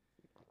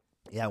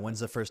 Yeah. When's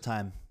the first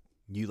time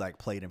you like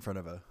played in front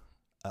of a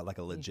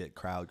legit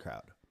crowd,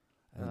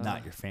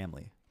 not your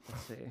family?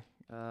 Let's see.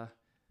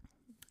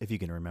 If you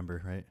can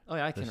remember, right? Oh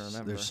yeah, I can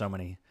remember. There's so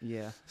many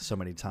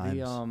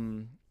times.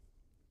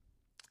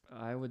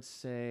 I would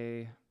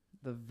say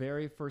the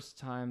very first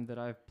time that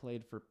I've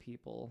played for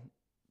people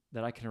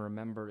that I can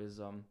remember is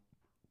I'm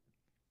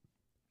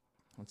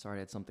sorry, I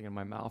had something in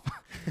my mouth.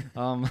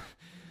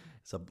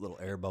 It's a little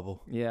air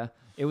bubble. Yeah,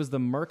 it was the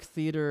Merck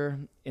Theater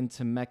in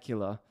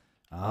Temecula.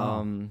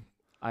 Oh.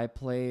 I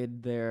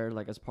played there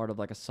like as part of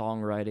like a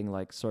songwriting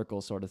like circle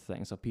sort of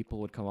thing. So people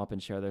would come up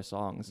and share their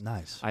songs.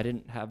 Nice. I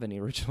didn't have any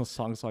original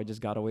songs, so I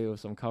just got away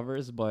with some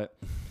covers, but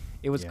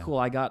it was Yeah. cool.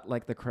 I got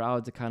like the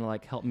crowd to kind of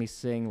like help me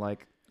sing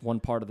like one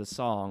part of the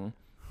song,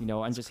 you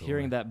know, and That's just cool,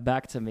 hearing man. that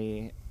back to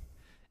me,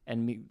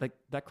 and me like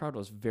that crowd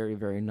was very,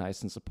 very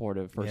nice and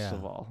supportive. First Yeah.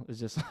 of all, it's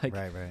just like,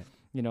 Right.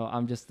 you know,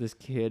 I'm just this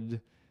kid,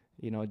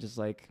 you know, just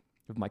like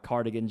with my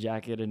cardigan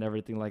jacket and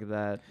everything like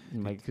that,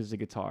 and my acoustic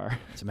guitar.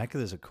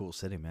 Temecula is a cool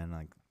city, man.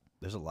 Like,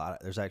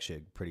 there's actually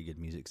a pretty good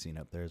music scene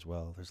up there as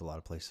well. There's a lot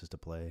of places to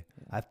play.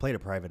 Yeah. I've played a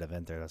private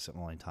event there. That's the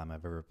only time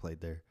I've ever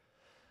played there.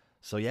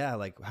 So yeah,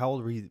 like how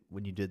old were you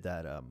when you did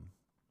that?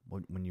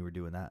 When you were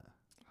doing that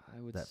I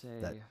would That-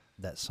 say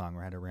that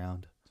songwriter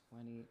round?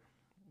 20.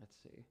 Let's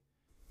see.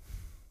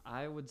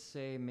 I would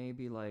say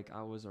maybe like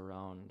I was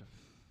around,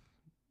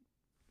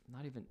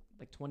 not even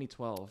like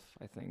 2012,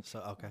 I think. So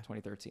okay,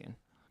 2013.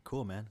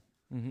 cool, man.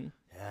 Mm-hmm.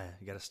 Yeah,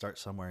 you got to start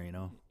somewhere, you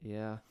know.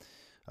 Yeah.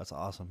 That's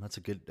awesome. That's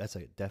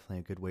definitely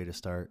a good way to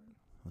start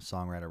a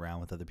songwriter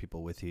round with other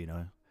people with you, you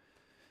know.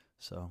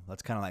 So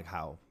that's kind of like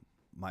how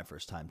my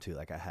first time too.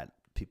 Like I had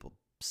people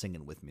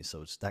singing with me,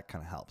 so that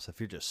kind of helps. If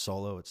you're just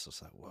solo, it's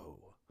just like whoa.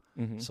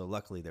 Mm-hmm. So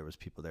luckily there was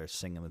people there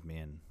singing with me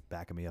and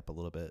backing me up a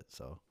little bit.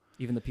 So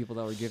Even the people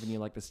that were giving you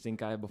like the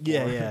stink eye before.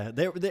 yeah.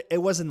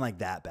 It wasn't like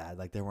that bad.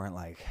 Like they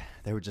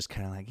were just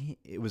kind of like,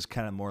 it was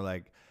kind of more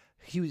like,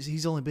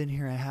 he's only been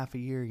here a half a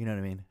year, you know what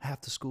I mean?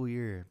 Half the school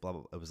year, blah,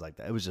 blah, blah. It was like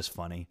that. It was just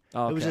funny.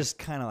 Oh, It was okay. just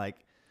kind of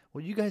like,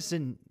 well, you guys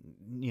didn't,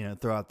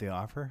 throw out the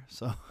offer.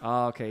 So,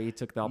 Oh, okay. You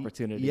took the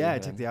opportunity. yeah, I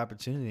then. took the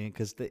opportunity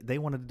because they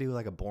wanted to do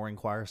like a boring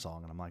choir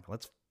song. And I'm like,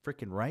 let's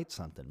freaking write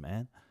something,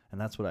 man. And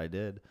that's what I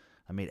did.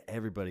 I made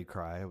everybody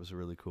cry. It was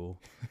really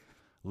cool.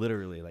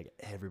 Literally, like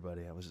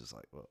everybody. I was just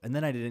like, whoa. And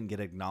then I didn't get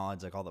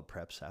acknowledged, like all the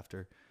preps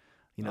after.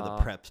 The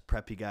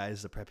preppy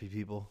guys, the preppy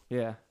people.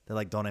 Yeah. They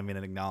like don't even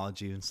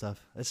acknowledge you and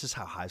stuff. That's just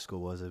how high school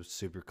was. It was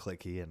super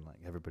cliquey and like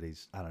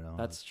everybody's, I don't know.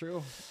 That's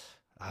true.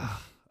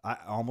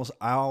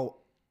 I'll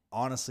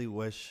honestly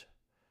wish,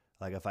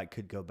 like, if I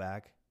could go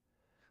back,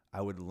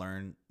 I would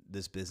learn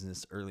this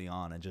business early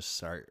on and just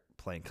start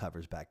playing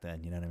covers back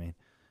then. You know what I mean?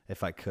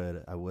 If I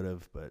could, I would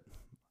have, but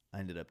I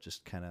ended up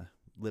just kind of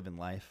living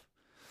life.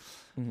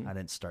 Mhm. I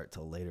didn't start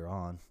till later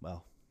on.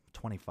 Well,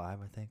 25,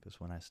 I think, was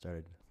when I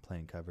started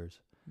playing covers.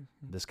 Mhm.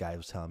 This guy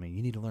was telling me,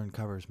 you need to learn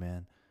covers,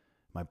 man.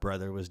 My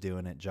brother was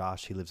doing it.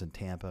 Josh, he lives in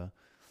Tampa.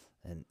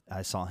 And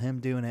I saw him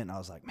doing it, and I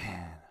was like,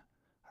 man,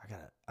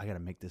 I gotta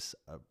make this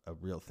a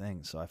real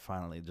thing. So I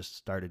finally just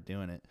started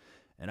doing it.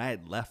 And I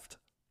had left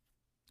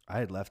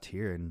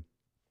here, and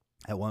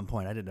at one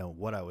point I didn't know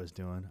what I was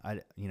doing.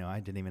 I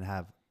didn't even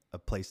have a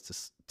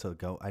place to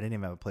go. I didn't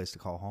even have a place to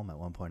call home at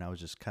one point. I was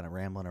just kind of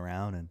rambling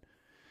around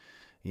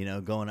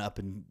and going up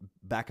and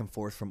back and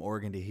forth from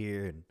Oregon to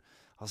here, and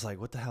I was like,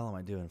 what the hell am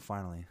I doing?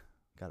 Finally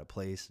got a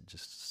place and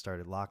just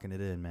started locking it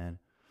in, man.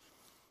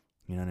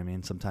 You know what I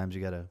mean? Sometimes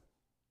you gotta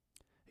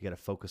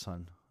focus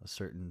on a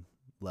certain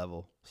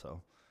level.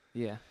 So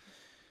Yeah.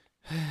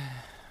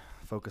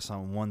 focus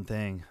on one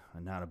thing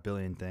and not a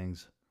billion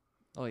things.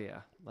 Oh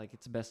yeah. Like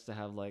it's best to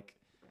have like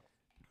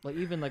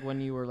even like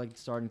when you were like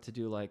starting to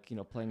do like,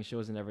 playing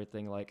shows and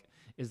everything, like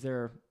is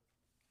there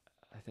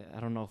I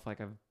don't know if like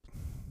I've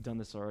done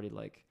this already,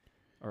 like,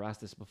 or asked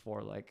this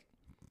before, like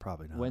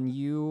Probably not. when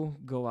you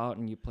go out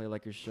and you play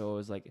like your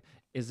shows, like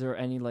is there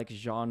any like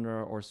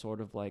genre or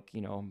sort of like,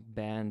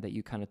 band that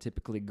you kind of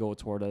typically go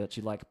toward that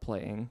you like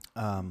playing?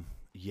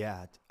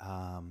 Yeah.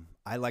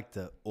 I like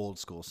the old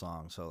school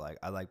songs. So like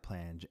I like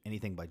playing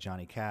anything by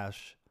Johnny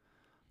Cash,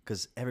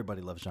 because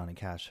everybody loves Johnny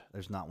Cash.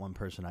 There's not one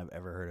person I've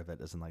ever heard of that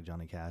doesn't like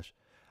Johnny Cash.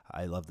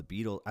 I love the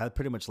Beatles. I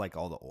pretty much like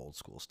all the old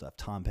school stuff.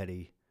 Tom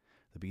Petty,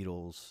 the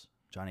Beatles,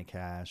 Johnny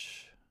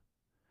Cash.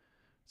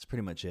 It's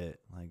pretty much it.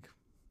 Like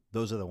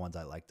those are the ones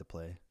I like to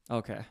play.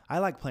 Okay. I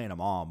like playing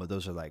them all, but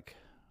those are like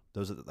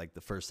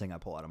the first thing I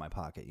pull out of my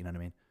pocket. You know what I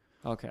mean?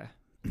 Okay.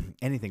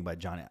 Anything by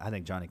Johnny. I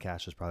think Johnny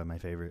Cash is probably my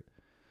favorite.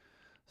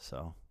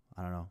 So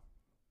I don't know.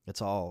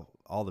 It's all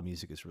the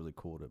music is really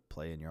cool to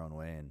play in your own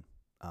way,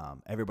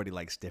 and everybody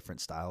likes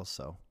different styles.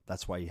 So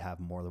that's why you have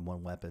more than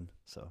one weapon.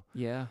 So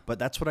Yeah. but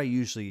that's what I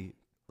usually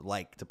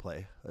like to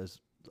play, is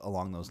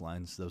along those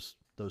lines. Those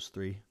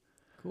three.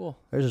 Cool.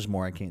 There's just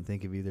more I can't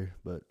think of either,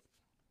 but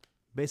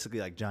basically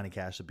like Johnny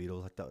Cash, the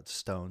Beatles, like the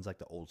Stones, like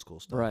the old school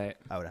stuff. Right.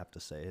 I would have to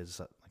say is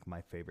like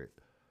my favorite.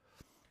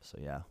 So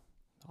yeah.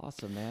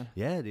 Awesome, man.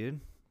 Yeah,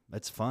 dude.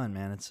 It's fun,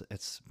 man.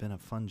 It's been a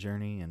fun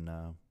journey, and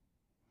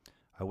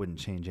I wouldn't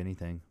change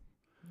anything.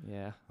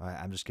 Yeah.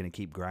 I'm just gonna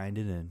keep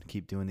grinding and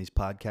keep doing these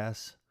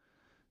podcasts.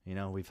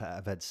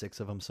 I've had 6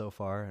 of them so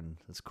far, and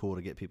it's cool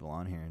to get people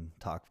on here and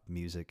talk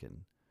music,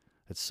 and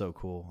it's so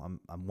cool.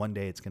 I'm one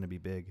day it's gonna be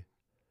big.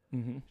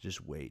 Mm-hmm.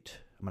 Just wait.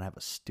 I'm gonna have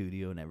a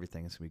studio and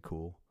everything. It's gonna be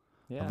cool.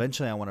 Yeah.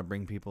 Eventually, I want to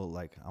bring people,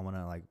 like, I want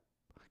to like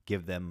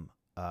give them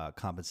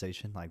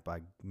compensation, like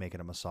by making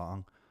them a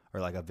song or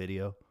like a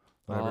video,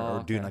 whatever,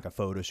 or doing okay. like a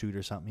photo shoot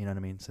or something. You know what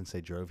I mean? Since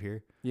they drove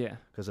here, Yeah.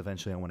 because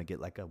eventually I want to get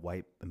like a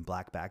white and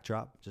black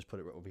backdrop, just put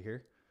it over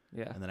here,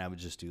 Yeah. and then I would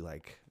just do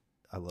like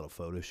a little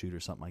photo shoot or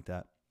something like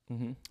that,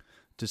 Mm-hmm.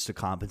 just to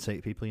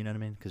compensate people. You know what I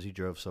mean? Because you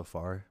drove so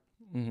far,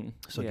 Mm-hmm.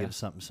 so yeah. give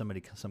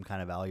somebody some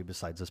kind of value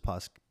besides this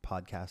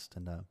podcast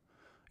and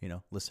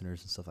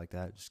listeners and stuff like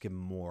that. Just give them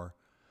more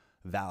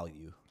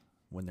value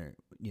when they're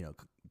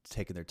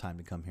taking their time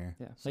to come here.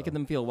 Yeah. So- Making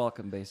them feel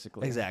welcome,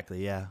 basically.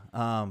 Exactly, yeah.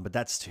 But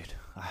dude,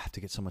 I have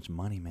to get so much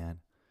money, man.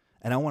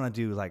 And I want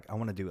to do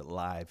it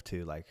live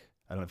too. Like,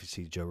 I don't know if you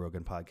see Joe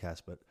Rogan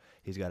podcast, but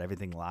he's got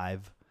everything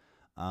live.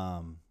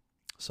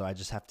 So I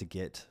just have to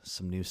get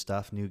some new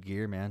stuff, new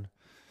gear, man.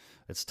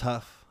 It's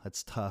tough.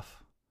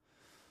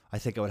 I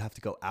think I would have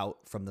to go out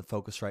from the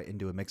Focusrite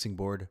into a mixing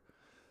board,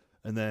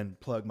 and then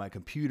plug my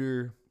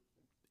computer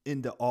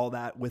into all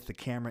that with the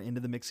camera into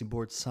the mixing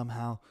board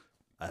somehow.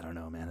 I don't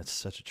know, man. It's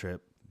such a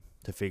trip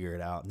to figure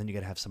it out. And then you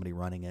got to have somebody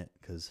running it,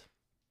 because,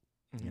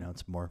 Mhm.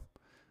 it's more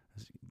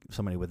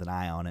somebody with an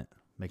eye on it.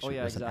 Make sure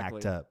yeah, it doesn't act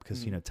exactly. up,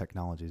 because, Mhm.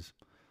 Technology's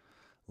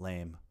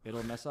lame.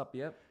 It'll mess up.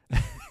 Yep.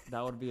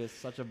 That would be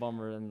such a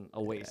bummer and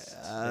a waste.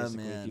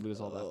 Basically, if you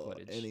lose all that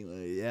footage.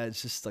 Anyway, yeah,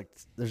 it's just like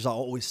there's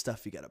always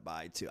stuff you got to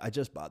buy too. I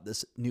just bought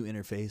this new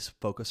interface,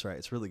 Focusrite.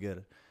 It's really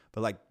good.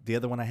 But like the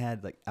other one I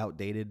had, like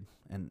outdated,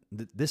 and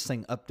this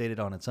thing updated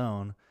on its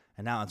own,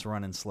 and now it's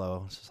running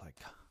slow. It's just like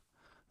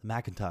the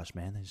Macintosh,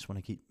 man. They just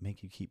want to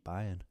make you keep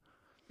buying.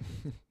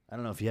 I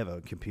don't know if you have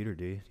a computer,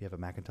 do you? Do you have a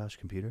Macintosh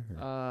computer?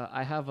 Or?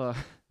 I have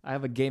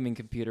a gaming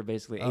computer,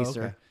 basically Oh,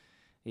 Acer. okay.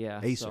 Yeah.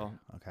 Acer. So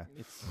Okay.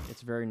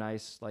 it's very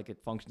nice. Like it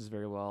functions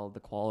very well. The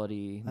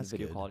quality, That's the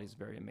video good. quality is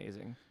very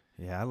amazing.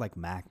 Yeah, I like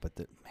Mac, but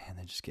man,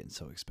 they're just getting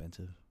so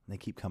expensive. They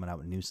keep coming out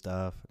with new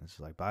stuff, and it's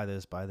like buy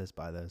this, buy this,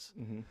 buy this.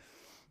 Mm-hmm.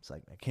 It's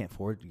like I can't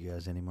afford you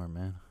guys anymore,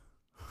 man.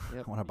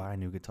 Yep. I want to buy a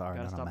new guitar,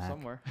 Gotta not a stop Mac.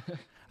 somewhere.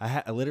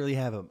 I literally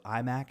have an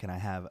iMac and I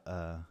have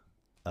a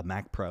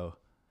Mac Pro,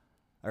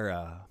 or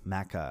a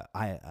Mac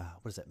what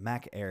is it,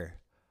 Mac Air,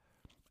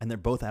 and they're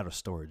both out of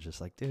storage. It's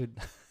like, dude,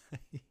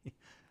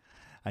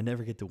 I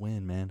never get to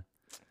win, man.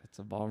 It's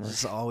a bummer.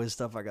 There's always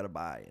stuff I gotta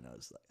buy.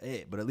 It's like,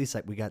 hey, but at least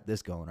we got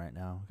this going right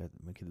now.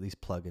 We can at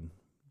least plug in.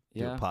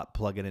 Yeah.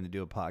 Plug it in to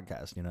do a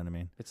podcast. You know what I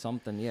mean? It's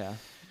something. Yeah.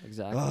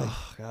 Exactly.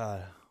 Oh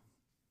God.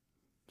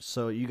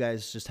 So you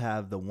guys just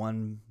have the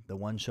one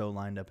show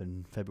lined up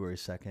in February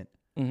 2nd,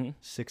 Mm-hmm.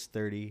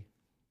 6:30,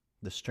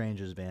 the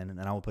Strangers Band,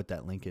 and I will put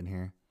that link in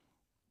here.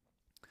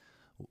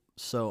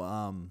 So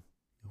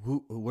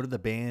what are the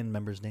band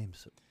members'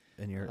 names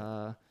in your?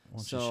 Why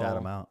don't you shout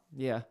them out?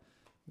 Yeah.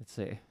 Let's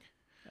see.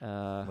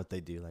 What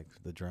they do, like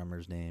the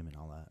drummer's name and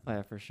all that. Oh,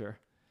 yeah, for sure.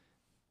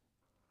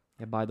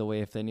 Yeah, by the way,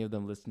 if any of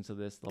them listen to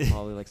this, they'll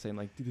probably like saying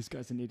like, dude, this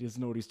guy's an idiot,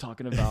 doesn't know what he's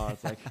talking about.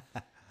 It's like,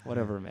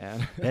 whatever,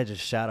 man. Yeah,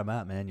 just shout them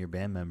out, man. Your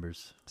band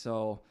members.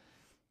 So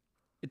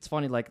it's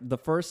funny, like the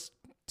first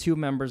two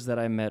members that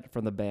I met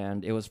from the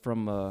band, it was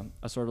from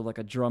a sort of like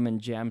a drum and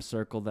jam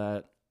circle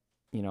that,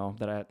 you know,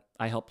 that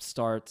I helped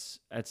start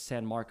at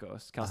San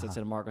Marcos, Cal State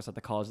San Marcos, at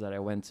the college that I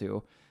went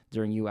to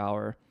during U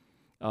Hour.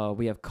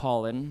 We have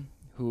Colin,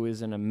 who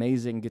is an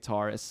amazing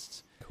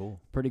guitarist, Cool.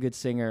 pretty good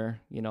singer,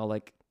 you know,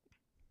 like,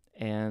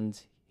 and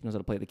he knows how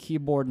to play the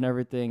keyboard and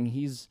everything.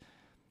 He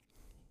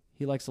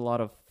likes a lot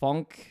of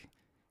funk.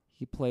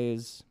 He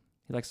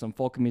likes some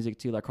folk music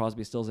too, like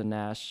Crosby, Stills, and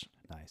Nash.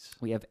 Nice.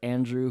 We have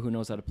Andrew, who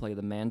knows how to play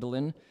the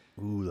mandolin.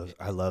 Ooh,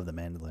 I love the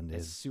mandolin, dude.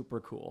 It's super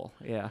cool.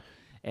 Yeah.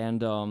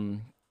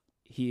 And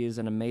he is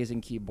an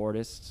amazing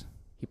keyboardist.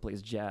 He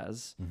plays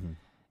jazz. Mm-hmm.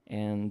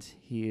 And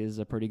he is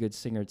a pretty good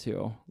singer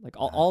too. Like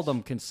all of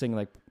them can sing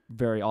like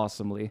very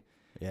awesomely.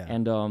 Yeah.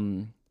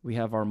 And we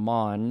have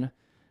Armand,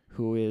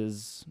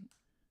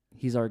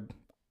 he's our,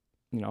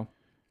 you know,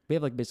 we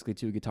have like basically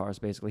two guitars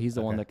basically. He's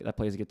the one that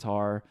plays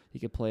guitar. He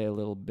could play a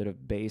little bit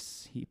of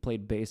bass. He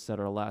played bass at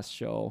our last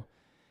show.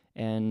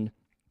 And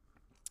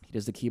he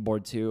does the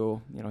keyboard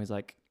too. You know,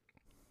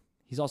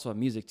 he's also a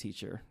music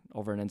teacher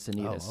over in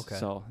Encinitas. Oh, okay.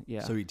 So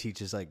yeah. So he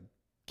teaches like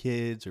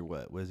kids or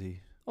what? Was he?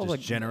 Oh, Just like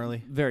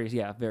generally? Various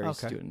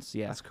Okay. students.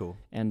 Yeah. That's cool.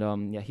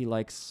 And he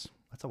likes.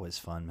 That's always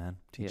fun, man.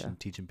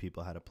 Teaching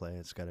people how to play.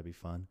 It's got to be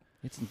fun.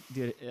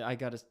 Dude,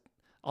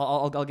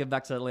 I'll get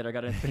back to that later. I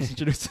gotta finish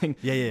introducing.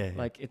 Yeah.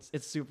 Like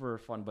it's super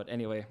fun. But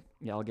anyway,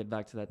 yeah, I'll get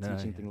back to that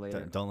teaching thing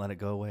later. Don't let it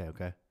go away,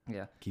 okay?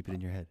 Yeah. Keep it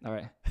in your head. All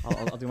right.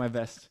 I'll do my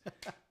best.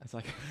 It's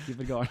like keep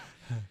it going.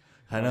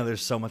 I know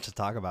there's so much to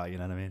talk about. You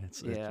know what I mean?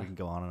 We can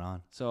go on and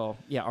on. So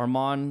yeah,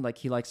 Armand, like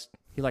he likes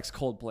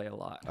Coldplay a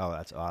lot. Oh,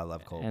 I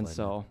love Coldplay. And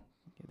so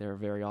they're a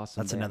very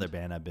awesome. That's band. another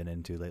band I've been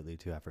into lately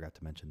too. I forgot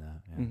to mention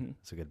that. Yeah,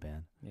 it's a good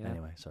band. Yeah.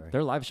 Anyway, sorry.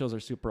 Their live shows are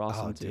super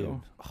awesome too.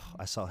 Dude. Oh,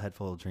 I saw Head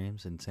Full of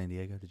Dreams in San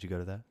Diego. Did you go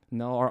to that?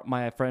 No,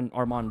 my friend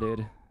Armand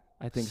did.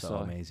 I think so.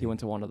 Amazing. He went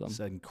to one of them. It's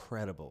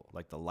incredible.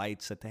 Like the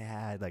lights that they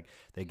had, like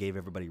they gave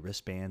everybody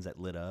wristbands that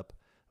lit up.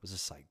 It was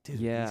just like, dude,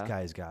 these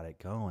guys got it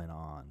going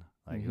on.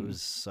 Like it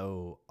was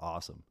so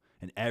awesome.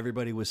 And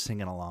everybody was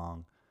singing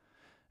along.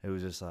 It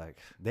was just like,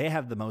 they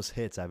have the most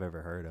hits I've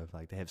ever heard of.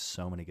 Like they have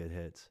so many good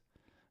hits,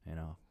 you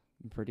know.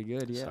 Pretty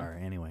good, yeah.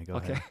 Sorry, anyway, go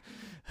ahead.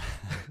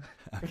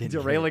 Okay.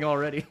 Derailing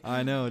already.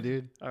 I know,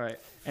 dude. All right.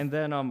 And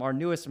then our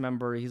newest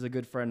member, he's a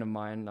good friend of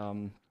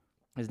mine.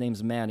 His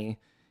name's Manny.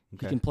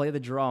 Okay. He can play the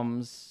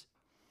drums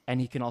and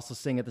he can also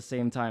sing at the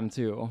same time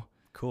too.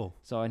 Cool.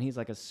 So, and he's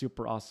like a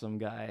super awesome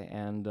guy.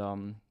 And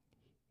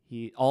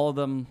all of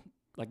them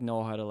like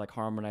know how to like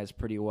harmonize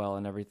pretty well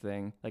and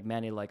everything. Like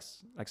Manny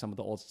likes like some of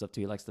the old stuff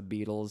too. He likes the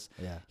Beatles.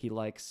 Yeah. He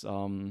likes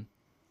from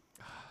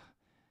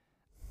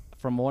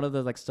one of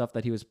the like stuff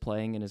that he was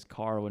playing in his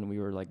car when we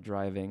were like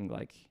driving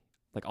like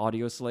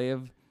Audio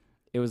Slave.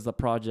 It was the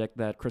project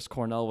that Chris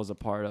Cornell was a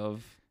part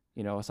of,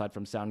 you know, aside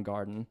from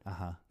Soundgarden.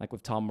 Like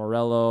with Tom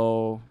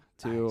Morello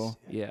too. Nice,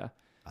 yeah.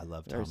 I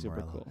love Very Tom super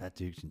Morello. cool. That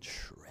dude can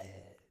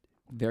shred.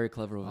 Very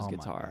clever with his My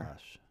guitar.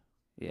 gosh.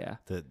 Yeah.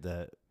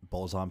 The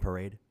Bulls on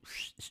Parade.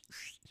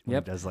 When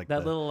Yep. he does like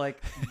that little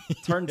like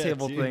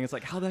turntable dude. thing. It's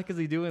like, how the heck is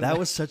he doing that? That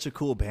was such a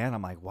cool band.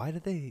 I'm like, why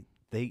did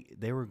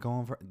they were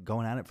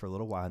going at it for a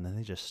little while and then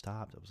they just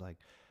stopped. It was like,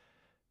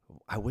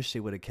 I wish they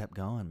would have kept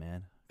going,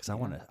 man. Because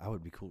I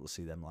would be cool to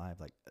see them live,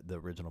 like the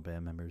original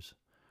band members.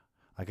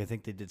 Like I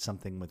think they did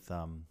something with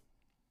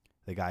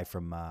the guy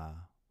from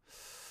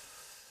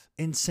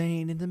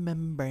Insane in the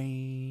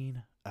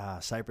Membrane,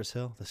 Cypress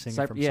Hill, the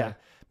singer from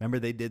remember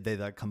they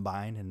like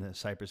combined and the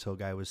Cypress Hill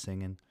guy was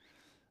singing,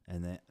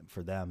 and then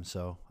for them.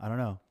 So I don't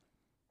know.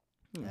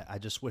 I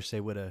just wish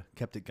they would have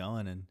kept it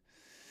going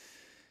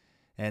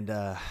and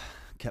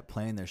kept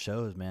playing their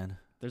shows, man.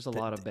 There's a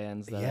lot of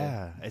bands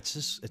that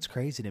it's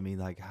crazy to me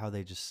like how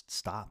they just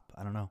stop.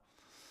 I don't know.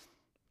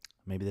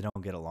 Maybe they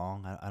don't get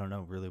along. I don't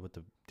know really what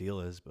the deal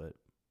is, but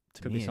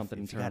to Could me, be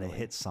something if you got a internally.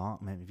 hit song,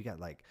 man, if you got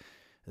like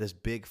this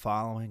big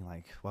following,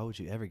 like why would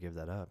you ever give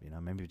that up? You know,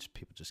 maybe just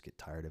people just get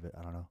tired of it.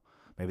 I don't know.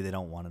 Maybe they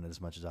don't want it as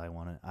much as I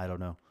want it. I don't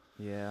know.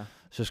 Yeah.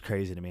 It's just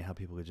crazy to me how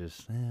people could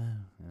just,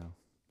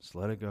 just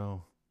let it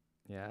go.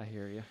 Yeah, I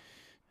hear you.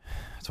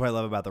 That's what I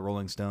love about the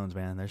Rolling Stones,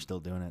 man. They're still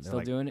doing it. They're Still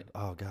like, doing it?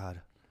 oh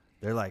God,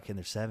 they're like in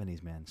their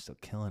 70s, man, still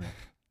killing it.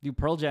 Dude,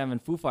 Pearl Jam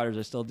and Foo Fighters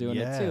are still doing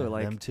it too.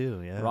 Like them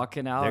too. Yeah,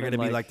 rocking out. They're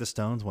gonna and be like the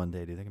Stones one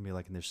day, dude. They're gonna be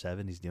like in their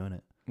 70s doing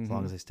it as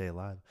long as they stay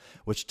alive.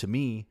 Which to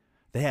me,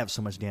 they have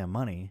so much damn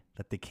money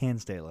that they can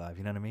stay alive.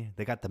 You know what I mean?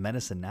 They got the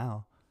medicine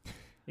now.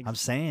 I'm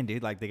saying,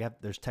 dude, like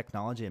there's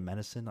technology in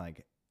medicine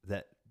like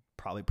that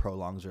probably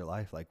prolongs your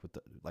life. Like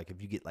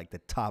if you get like the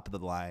top of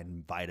the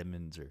line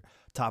vitamins or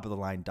top of the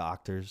line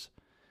doctors,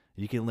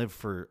 you can live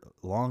for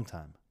a long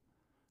time.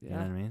 Yeah. You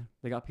know what I mean?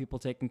 They got people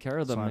taking care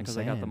of That's them what I'm because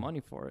they got the saying. money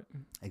for it.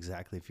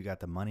 Exactly. If you got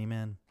the money,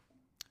 man,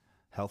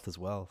 health is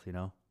wealth, you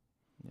know?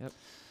 Yep.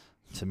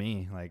 To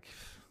me, like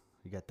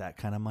you got that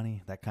kind of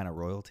money, that kind of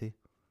royalty.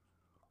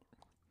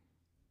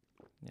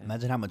 Yeah.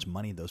 Imagine how much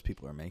money those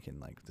people are making,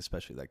 like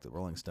especially like the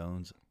Rolling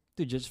Stones.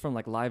 Dude, just from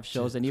like live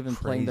shows Just and even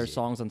playing their crazy.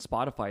 songs on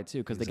Spotify too,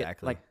 because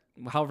Exactly. they get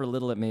like however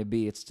little it may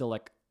be, it's still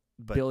like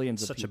But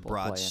billions of such people a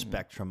broad playing.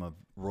 spectrum of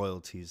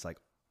royalties. Like,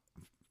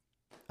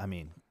 I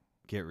mean,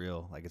 get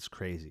real. Like it's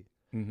crazy.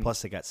 Mhm.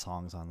 Plus, they got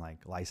songs on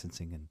like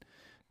licensing and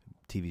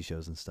TV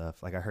shows and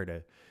stuff. Like I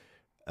heard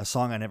a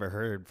song I never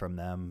heard from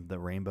them, the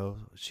Rainbow.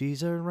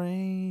 She's a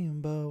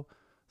rainbow.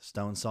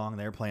 Stone song.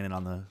 They were playing it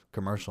on the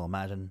commercial.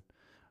 Imagine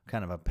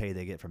kind of a pay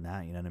they get from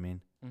that. You know what I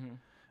mean? Mhm.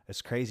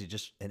 It's crazy.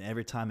 Just and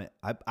every time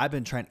I've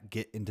been trying to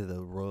get into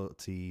the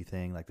royalty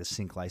thing, like the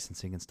sync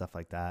licensing and stuff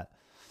like that,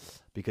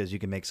 because you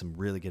can make some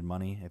really good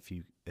money if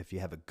you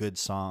have a good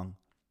song,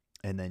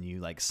 and then you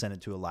like send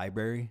it to a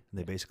library.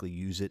 They basically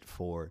use it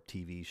for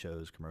TV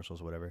shows,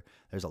 commercials, whatever.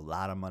 There's a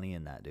lot of money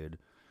in that, dude.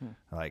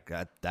 Like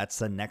that's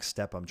the next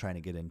step I'm trying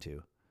to get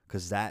into,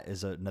 because that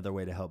is another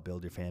way to help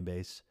build your fan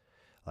base.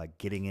 Like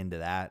getting into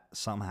that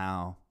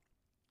somehow,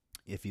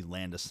 if you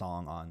land a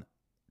song on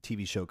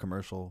TV show,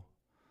 commercial,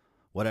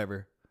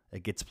 whatever,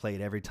 it gets played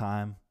every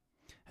time,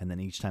 and then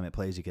each time it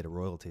plays you get a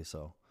royalty.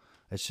 So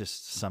it's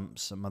just some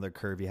other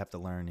curve you have to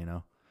learn, you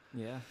know.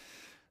 Yeah.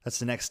 That's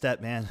the next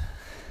step, man.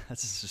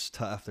 That's just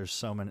tough. There's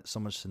so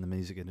much in the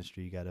music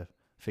industry you got to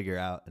figure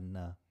out, and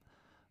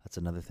that's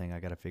another thing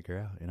I got to figure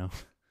out, you know.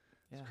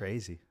 Yeah. It's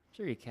crazy.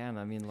 Sure you can.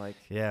 I mean, like,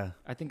 Yeah,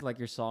 I think like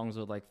your songs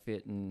would like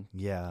fit and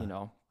yeah. you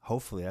know.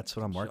 Hopefully that's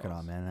what I'm working shows.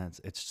 on, man.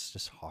 It's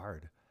just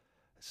hard.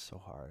 It's so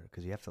hard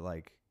because you have to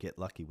like get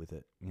lucky with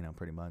it, you know,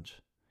 pretty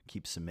much.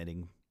 Keep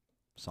submitting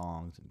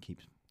songs and keep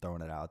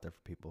throwing it out there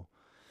for people.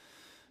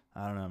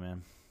 I don't know,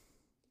 man.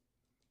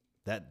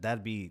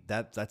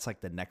 That's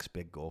like the next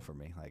big goal for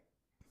me. Like,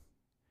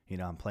 you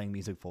know, I'm playing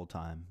music full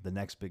time. The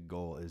next big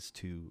goal is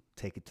to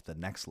take it to the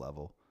next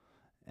level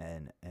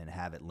and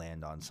have it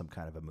land on some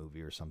kind of a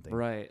movie or something.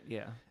 Right.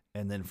 Yeah.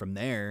 And then from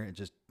there, it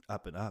just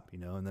up and up, you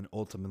know. And then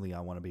ultimately,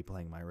 I want to be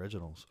playing my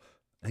originals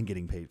and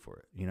getting paid for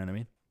it. You know what I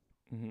mean?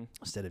 Mm-hmm.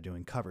 Instead of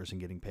doing covers and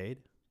getting paid,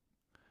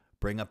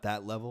 bring up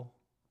that level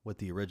with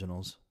the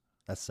originals.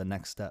 That's the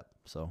next step.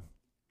 So,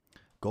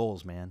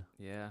 goals, man.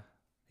 Yeah.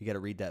 You got to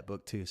read that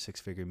book too,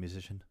 Six Figure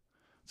Musician.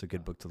 It's a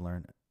good book to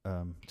learn,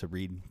 to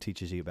read.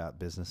 Teaches you about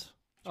business.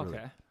 It's Okay.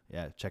 really-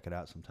 yeah, check it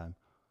out sometime.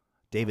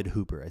 David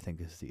Hooper, I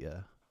think, is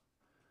the.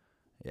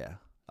 Yeah,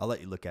 I'll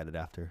let you look at it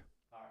after.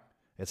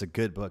 It's a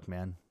good book,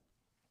 man.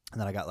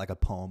 And then I got like a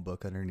poem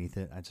book underneath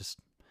it. I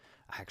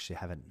actually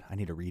haven't. I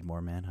need to read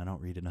more, man. I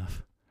don't read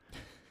enough.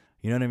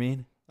 You know what I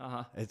mean?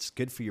 Uh-huh. It's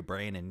good for your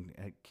brain, and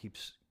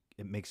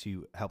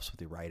helps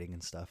with your writing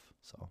and stuff.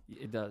 So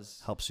It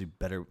does. helps you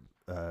better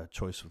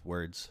choice with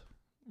words.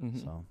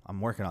 Mhm. So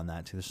I'm working on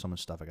that too. There's so much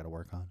stuff I got to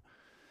work on.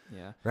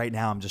 Yeah. Right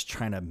now, I'm just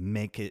trying to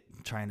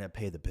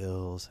pay the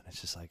bills, and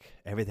it's just like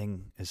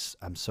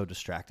I'm so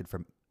distracted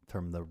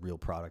from the real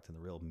product and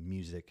the real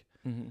music,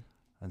 Mm-hmm.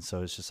 and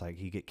so it's just like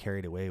you get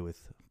carried away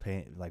with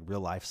paying like real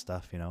life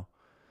stuff, you know.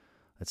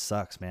 It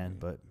sucks, man,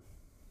 but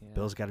Yeah.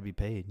 bills got to be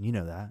paid. You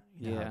know that.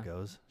 You know how Yeah. it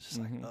goes. It's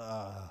just Mhm.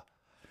 like,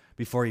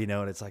 before you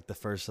know it, it's like the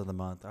first of the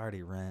month.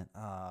 Already rent.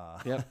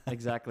 Yep.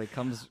 Exactly.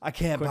 Comes. I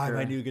can't buy my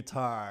quicker. new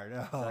guitar.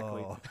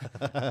 No.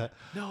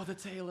 No, the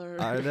Taylor.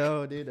 I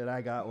know, dude, and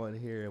I got one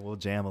here, and we'll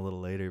jam a little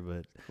later.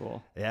 But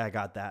Cool. yeah, I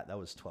got that. That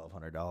was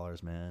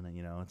 $1,200, man. And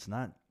you know, it's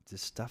not.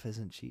 This stuff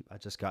isn't cheap. I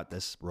just got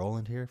this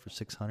Roland here for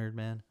 $600,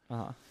 man.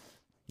 Uh-huh.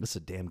 This is a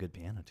damn good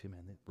piano too,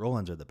 man. The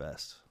Rolands are the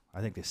best.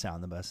 I think they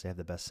sound the best. They have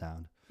the best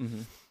sound.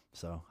 Mm-hmm.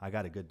 So I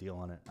got a good deal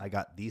on it. I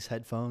got these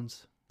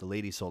headphones. The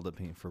lady sold it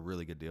to me for a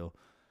really good deal.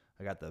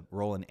 I got the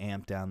Roland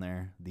amp down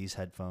there. These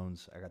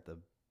headphones. I got the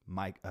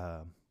mic.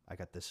 I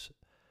got this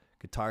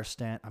guitar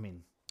stand. I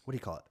mean, what do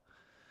you call it?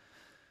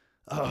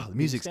 Oh, the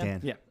music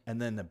stand. Yeah. And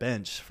then the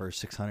bench for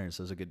 $600.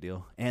 So it was a good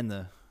deal. And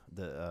the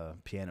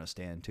piano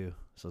stand too.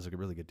 So it was a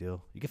really good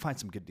deal. You can find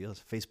some good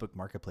deals. Facebook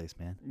Marketplace,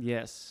 man.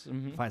 Yes.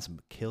 Mm-hmm. Find some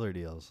killer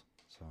deals.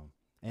 So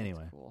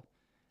anyway, Cool.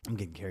 I'm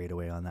getting carried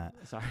away on that.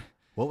 Sorry.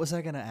 What was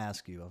I gonna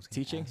ask you? I was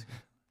gonna Teaching? ask you.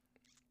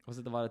 Was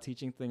it about a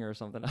teaching thing or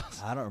something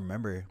else? I don't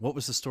remember. What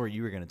was the story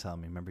you were gonna tell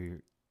me? Remember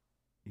you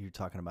were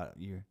talking about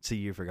you. See,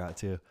 you forgot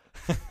too.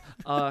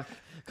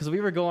 Because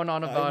we were going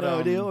on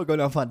about dude, we're going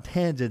off on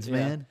tangents, yeah.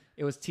 man.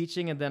 It was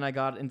teaching, and then I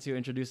got into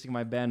introducing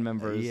my band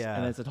members, Yeah.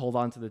 and I said, hold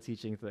on to the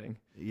teaching thing.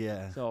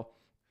 Yeah. So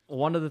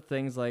one of the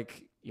things,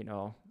 like, you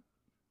know,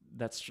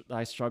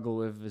 I struggle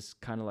with is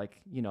kind of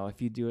like, you know,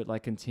 if you do it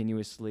like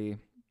continuously,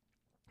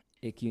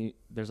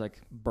 there's like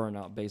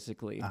burnout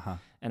basically.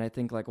 And I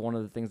think like one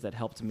of the things that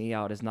helped me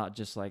out is not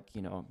just like,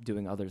 you know,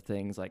 doing other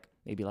things, like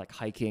maybe like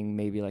hiking,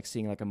 maybe like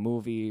seeing like a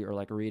movie or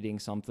like reading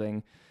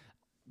something.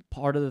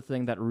 Part of the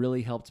thing that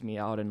really helped me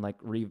out and like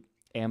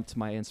reamped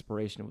my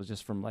inspiration was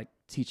just from like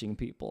teaching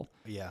people.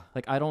 Yeah.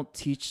 Like I don't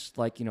teach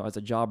like, you know, as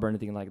a job or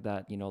anything like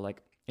that. You know,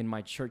 like in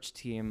my church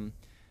team,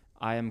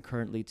 I am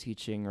currently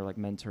teaching or like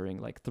mentoring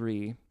like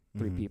three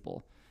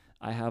people.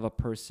 I have a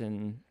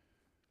person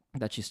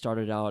that she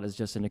started out as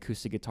just an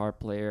acoustic guitar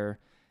player,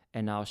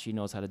 and now she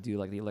knows how to do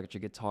like the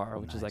electric guitar,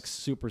 which is like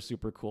super,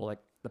 super cool. Like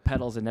the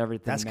pedals and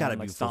everything. That's got to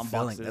be like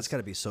fulfilling. That's got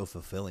to be so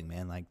fulfilling,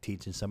 man. Like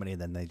teaching somebody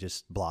and then they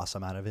just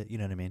blossom out of it. You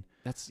know what I mean?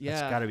 That's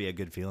got to be a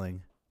good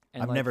feeling.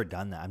 And I've like, never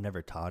done that. I've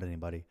never taught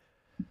anybody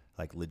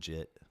like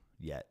legit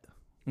yet.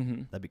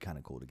 That'd be kind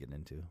of cool to get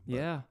into.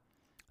 Yeah.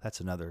 That's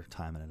another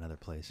time and another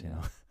place, you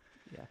know?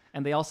 Yeah.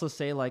 And they also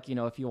say like, you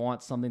know, if you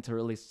want something to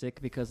really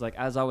stick, because like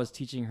as I was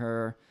teaching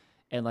her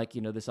and like,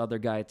 you know, this other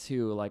guy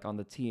too, like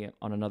on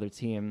another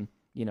team,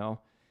 you know,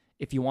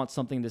 if you want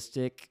something to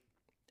stick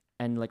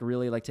and like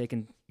really like take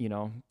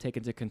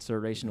into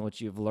consideration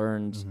what you've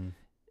learned,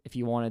 if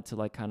you want it to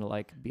like kind of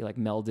like be like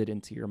melded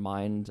into your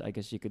mind, I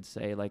guess you could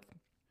say, like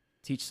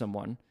teach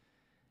someone,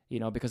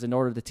 you know, because in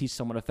order to teach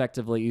someone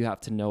effectively, you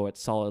have to know it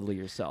solidly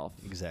yourself.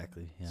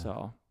 Exactly. Yeah.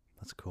 So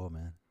that's cool,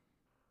 man.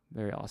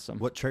 Very awesome.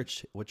 What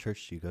church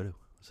do you go to?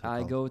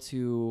 I go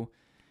to,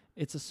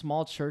 it's a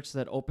small church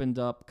that opened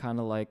up kind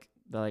of like,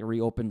 that like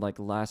reopened like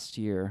last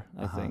year,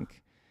 I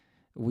think.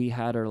 We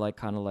had her like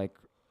kind of like,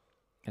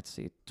 let's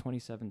see,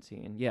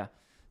 2017. Yeah.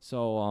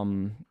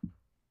 So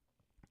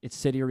it's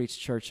City Reach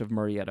Church of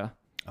Murrieta.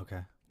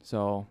 Okay.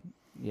 So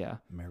yeah.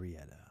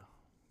 Murrieta.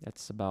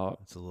 That's about.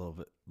 It's a little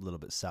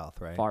bit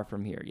south, right? Far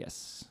from here,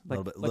 yes. A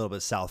little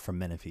bit south from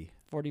Menifee.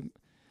 40.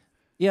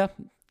 Yeah,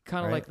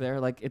 kind of Right? like there.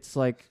 Like it's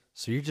like.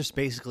 So you're just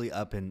basically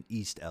up in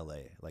East LA.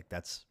 Like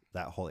that's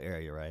that whole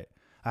area, right?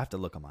 I have to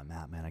look on my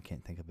map, man. I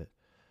can't think of it.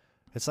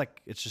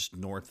 It's just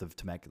north of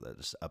Temecula,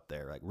 just up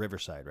there, like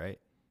Riverside, right?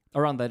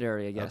 Around that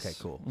area, yes. Okay,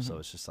 cool. So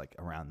it's just like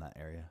around that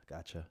area.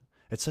 Gotcha.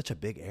 It's such a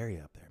big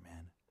area up there,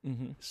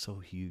 man. It's so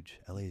huge.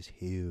 LA is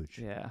huge.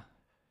 Yeah.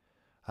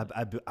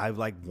 I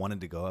like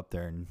wanted to go up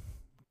there and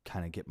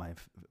kind of get my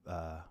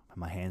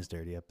my hands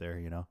dirty up there,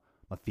 you know,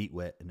 my feet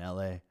wet in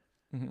LA.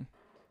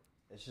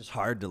 It's just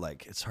hard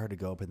to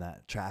go up in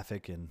that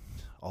traffic and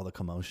all the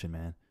commotion,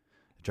 man.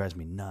 It drives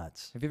me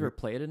nuts. Have you ever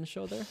played in a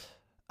show there?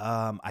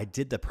 I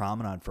did the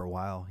Promenade for a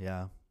while,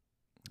 yeah.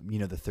 You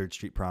know, the 3rd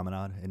Street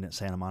Promenade in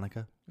Santa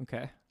Monica?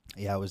 Okay.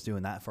 Yeah, I was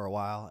doing that for a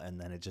while, and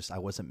then I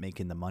wasn't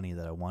making the money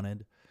that I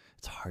wanted.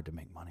 It's hard to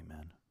make money,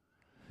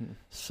 man.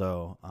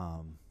 So,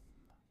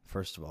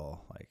 first of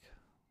all, like,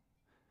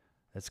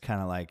 it's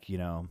kind of like, you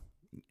know,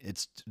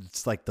 it's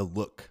like the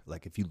look.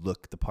 Like, if you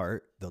look the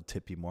part, they'll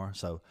tip you more.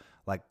 So,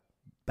 like,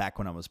 back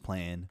when I was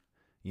playing,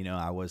 you know,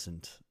 I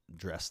wasn't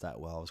dressed that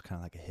well. I was kind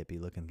of like a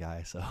hippie looking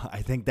guy. So,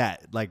 I think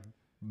that, like,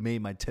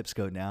 made my tips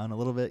go down a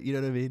little bit. You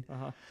know what I mean?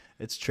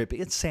 It's trippy.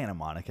 It's Santa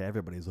Monica.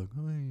 Everybody's like,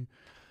 hey.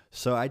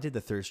 So I did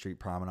the 3rd Street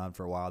Promenade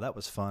for a while. That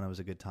was fun. It was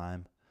a good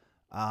time.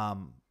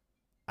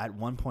 At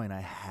one point,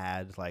 I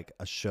had like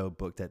a show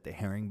booked at the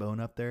Herringbone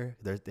up there.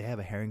 They have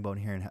a Herringbone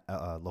here in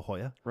La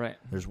Jolla. Right.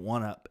 There's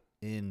one up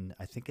in,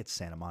 I think it's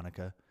Santa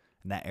Monica,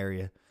 in that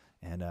area.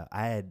 And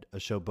I had a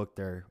show booked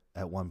there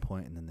at one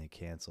point, and then they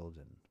canceled,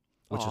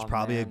 which is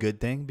probably a good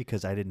thing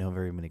because I didn't know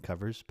very many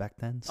covers back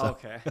then. So,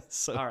 Okay.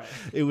 So all right.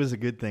 It was a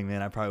good thing,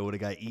 man. I probably would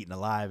have got eaten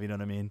alive. You know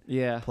what I mean?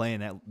 Yeah.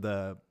 Playing at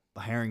the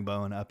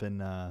Herringbone up in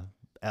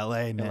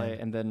LA, man. LA,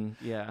 and then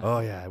yeah. Oh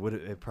yeah,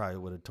 it probably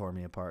would have tore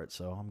me apart.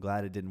 So I'm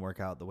glad it didn't work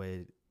out the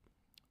way.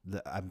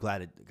 I'm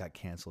glad it got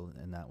canceled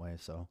in that way.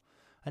 So,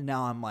 and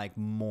now I'm like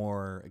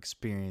more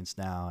experienced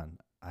now, and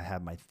I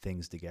have my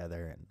things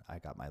together, and I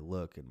got my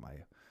look and my,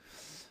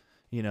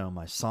 you know,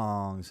 my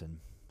songs, and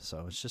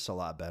so it's just a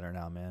lot better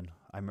now, man.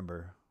 I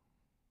remember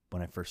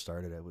when I first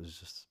started, it was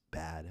just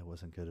bad. It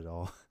wasn't good at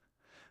all.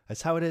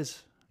 That's how it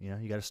is. You know,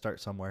 you got to start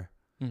somewhere.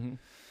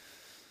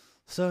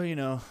 So, you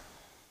know,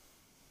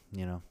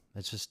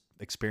 it's just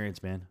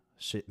experience, man.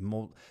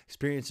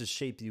 Experiences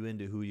shape you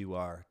into who you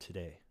are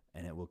today,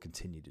 and it will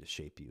continue to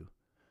shape you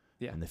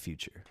in the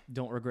future.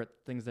 Don't regret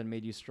things that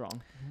made you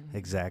strong.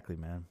 Exactly,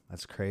 man.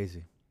 That's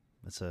crazy.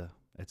 It's a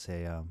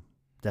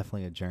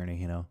definitely a journey,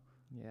 you know.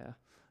 Yeah.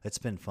 It's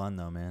been fun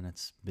though, man.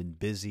 It's been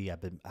busy.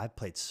 I've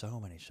played so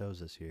many shows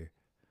this year.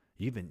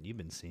 You've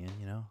been seeing,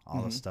 you know,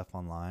 all the stuff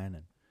online,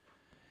 and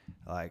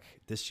like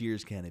this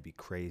year's gonna be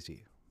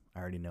crazy. I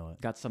already know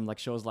it. Got some like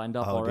shows lined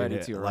up already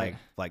dude, too, right?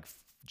 Like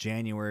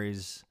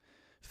January's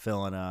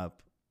filling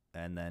up,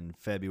 and then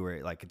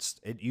February, like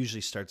it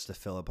usually starts to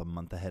fill up a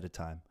month ahead of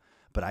time.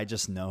 But I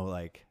just know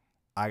like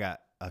I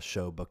got a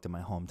show booked in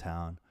my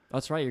hometown.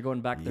 That's right. You're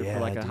going back there for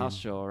like a house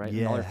show, right?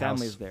 Yeah, and all your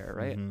family's there,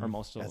 right? Mm-hmm. Or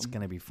most of That's them.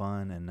 gonna be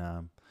fun,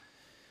 and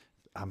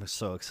I'm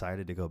so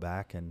excited to go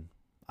back, and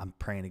I'm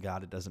praying to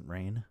God it doesn't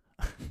rain.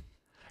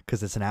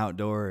 Because it's an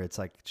outdoor. It's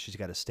like she's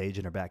got a stage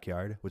in her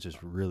backyard, which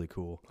is really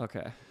cool.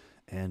 Okay.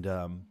 And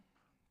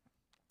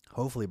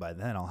hopefully by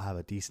then I'll have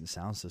a decent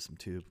sound system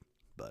too.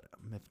 But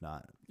if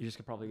not, You just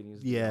could probably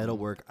use. yeah, it'll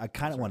work. I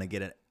kind of want to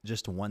get it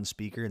just one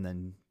speaker and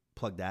then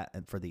plug that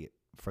and for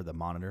the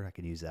monitor. I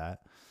can use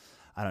that.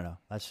 I don't know.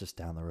 That's just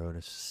down the road.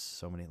 It's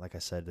so many. Like I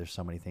said, there's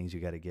so many things you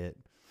got to get.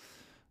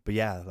 But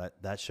yeah,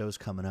 that show's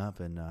coming up,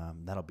 and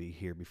that'll be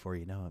here before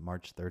you know it,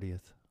 March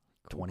 30th,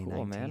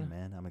 2019.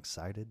 Man, I'm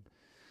excited.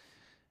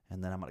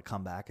 And then I'm gonna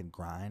come back and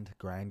grind.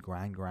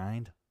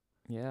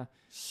 Yeah.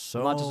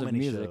 So not just with many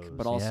music, shows.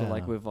 but also Yeah.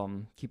 like with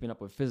keeping up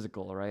with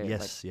physical, right?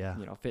 Yes, like, yeah.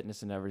 You know,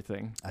 fitness and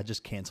everything. I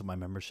just canceled my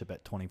membership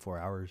at 24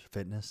 Hours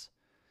Fitness,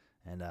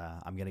 and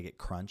I'm gonna get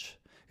Crunch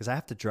because I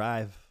have to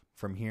drive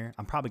from here.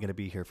 I'm probably gonna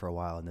be here for a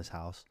while in this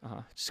house,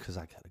 just because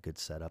I got a good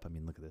setup. I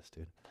mean, look at this,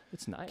 dude.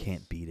 It's nice.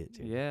 Can't beat it,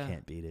 dude. Yeah.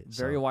 Can't beat it.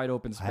 Very wide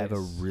open space. I have a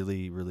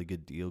really, really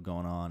good deal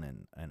going on,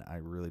 and I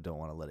really don't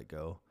want to let it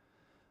go.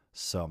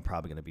 So I'm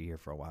probably gonna be here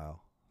for a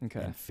while. Okay.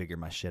 And figure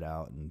my shit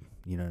out, and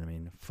you know what I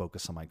mean.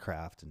 Focus on my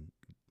craft, and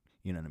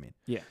you know what I mean.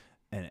 Yeah.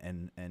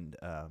 And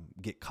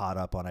get caught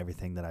up on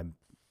everything that I'm,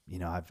 you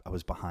know, I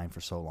was behind for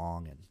so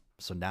long, and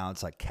so now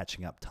it's like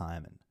catching up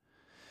time, and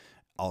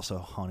also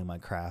honing my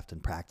craft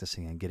and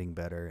practicing and getting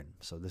better. And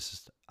so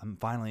I'm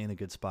finally in a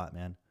good spot,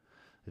 man.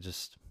 I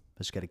just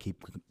got to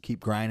keep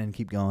grinding,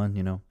 keep going.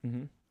 You know,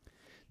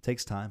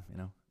 takes time. You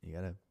know,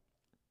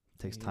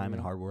 takes time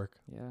and hard work.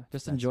 Yeah,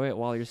 just enjoy it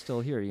while you're still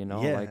here. You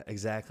know, yeah, like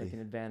exactly. taking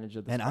advantage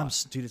of the And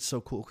spot. dude, it's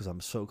so cool because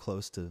I'm so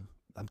close to.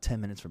 I'm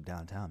 10 minutes from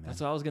downtown, man. That's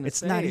what I was gonna say.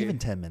 It's not even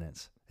 10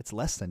 minutes. It's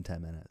less than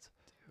 10 minutes.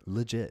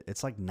 Legit.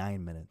 It's like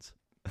 9 minutes.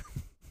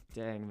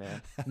 Dang,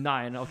 man.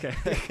 9. Okay.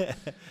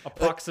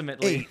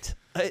 Approximately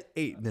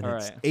 8 minutes. All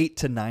right. 8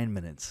 to 9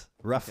 minutes,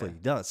 roughly. Okay.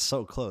 No, it's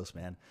so close,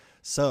 man.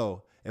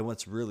 So, and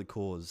what's really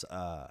cool is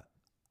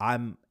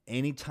I'm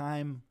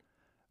anytime.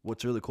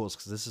 What's really cool is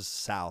because this is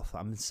South.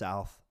 I'm in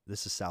South.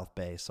 This is South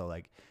Bay. So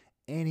like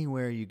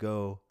anywhere you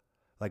go,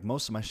 like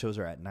most of my shows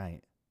are at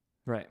night.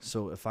 Right.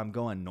 So if I'm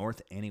going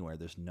north anywhere,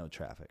 there's no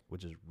traffic,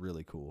 which is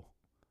really cool.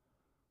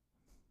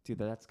 Dude,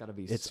 that's got to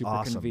be It's super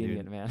awesome,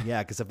 convenient, dude. man.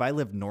 Yeah, because if I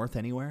lived north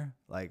anywhere,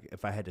 like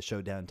if I had to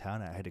show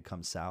downtown, I had to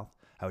come south,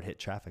 I would hit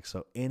traffic.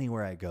 So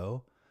anywhere I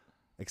go,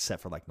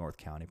 except for like North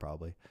County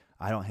probably,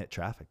 I don't hit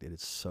traffic, dude.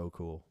 It's so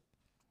cool.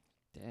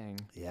 Dang.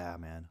 Yeah,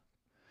 man.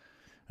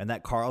 And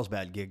that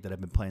Carlsbad gig that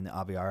I've been playing, the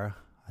Aviara,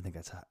 I think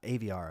that's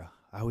Aviara.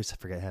 I always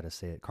forget how to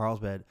say it.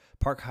 Carlsbad,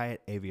 Park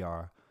Hyatt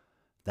Aviara.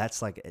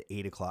 That's like an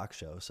 8 o'clock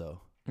show,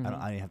 so I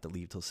didn't have to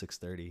leave till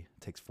 6:30. It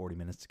takes 40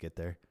 minutes to get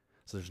there,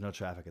 so there's no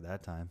traffic at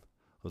that time.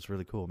 It was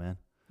really cool, man.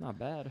 Not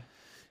bad.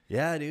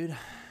 Yeah, dude.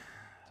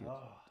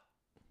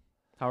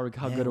 How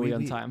good are we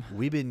on time?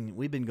 We've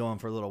been going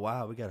for a little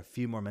while. We got a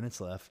few more minutes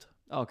left.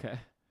 Okay.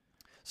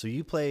 So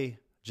you play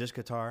just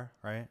guitar,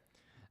 right?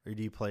 Or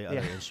do you play other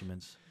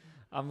instruments?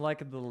 I'm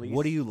like the least.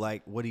 What do you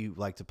like? What do you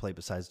like to play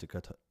besides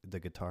the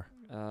guitar?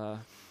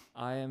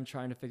 I am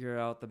trying to figure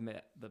out the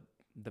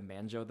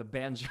banjo, The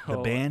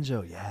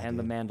banjo, yeah, and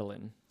the dude.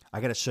 mandolin. I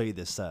got to show you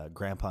this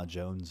Grandpa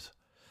Jones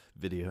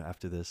video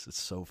after this. It's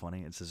so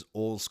funny. It's this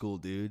old school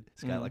dude.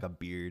 He's got like a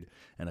beard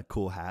and a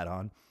cool hat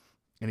on,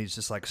 and he's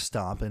just like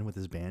stomping with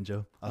his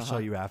banjo. I'll show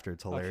you after.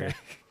 It's hilarious.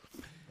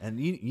 Okay. And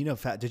you know,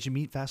 did you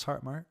meet Fast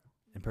Heart Mart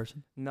in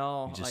person?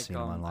 No, You just like seen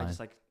him online? I just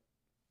like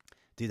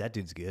Dude, that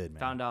dude's good, man.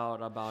 found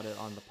out about it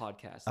on the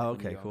podcast. Oh, like,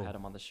 when okay, you cool. Had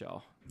him on the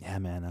show. Yeah,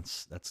 man,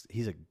 that's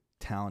he's a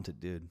talented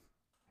dude.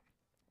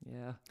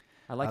 Yeah,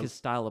 I like his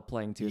style of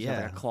playing too. It's got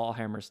like Yeah. a claw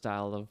hammer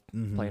style of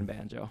playing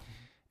banjo.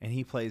 And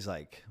he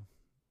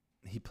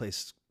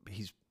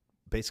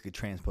basically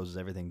transposes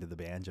everything to the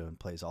banjo and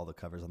plays all the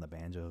covers on the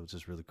banjo, which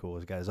is really cool.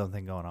 He's got his own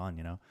thing going on,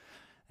 you know.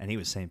 And he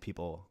was saying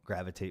people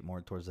gravitate more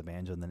towards the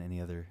banjo than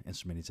any other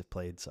instrument he's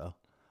played, so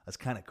that's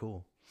kind of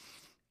cool.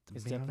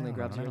 It definitely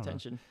grabs your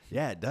attention.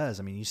 Yeah, it does.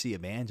 I mean, you see a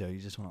banjo, you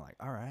just want to like,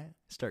 all right,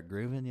 start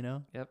grooving, you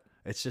know? Yep.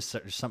 It's just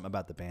there's something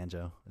about the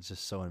banjo. It's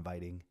just so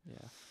inviting.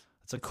 Yeah.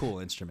 It's a cool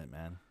instrument,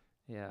 man.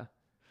 Yeah.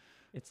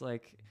 It's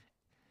like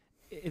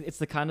it's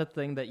the kind of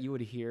thing that you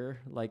would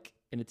hear like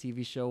in a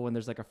TV show when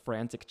there's like a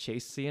frantic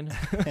chase scene.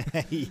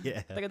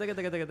 Yeah. Like Like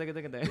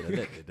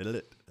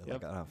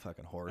on a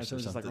fucking horse or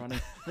just like something.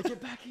 running. Like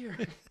get back here.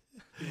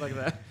 Like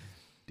that.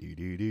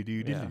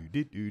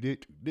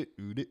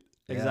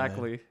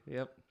 Exactly.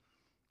 Yep.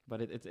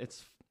 But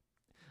it's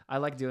I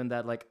like doing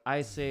that. Like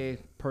I say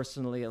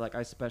personally, like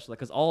I especially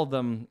because all of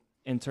them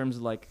in terms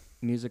of like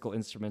musical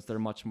instruments, they're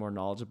much more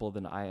knowledgeable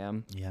than I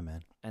am. Yeah,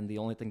 man. And the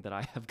only thing that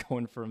I have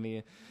going for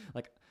me,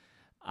 like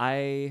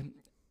I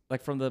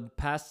like from the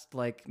past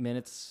like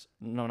minutes,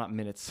 no, not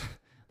minutes,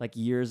 like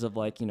years of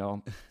like, you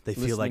know, They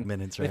feel like listening-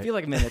 minutes, right? They feel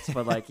like minutes,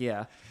 but like,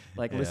 yeah,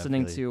 like Yeah, I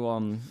listening feel to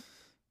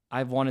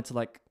I've wanted to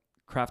like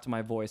craft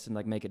my voice and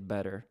like make it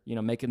better, you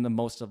know, making the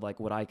most of like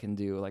what I can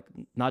do, like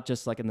not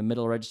just like in the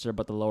middle register,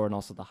 but the lower and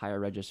also the higher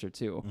register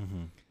too.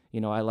 Mm-hmm.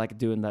 You know, I like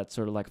doing that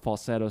sort of like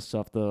falsetto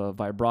stuff, the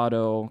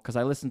vibrato, because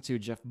I listen to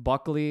Jeff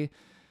Buckley,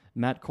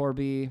 Matt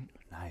Corby,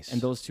 Nice.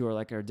 and those two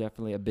are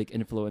definitely a big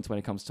influence when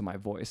it comes to my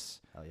voice.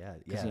 Oh yeah,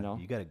 'Cause, yeah. you know-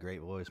 You got a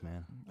great voice,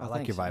 man. I Oh,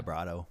 like your thanks, man.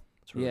 vibrato.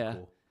 It's really Yeah.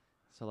 cool.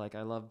 So like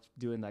I love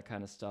doing that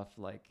kind of stuff,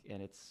 like,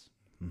 and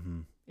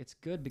Mm-hmm. it's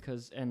good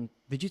because. And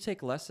did you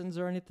take lessons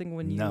or anything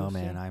when you? No,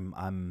 sang?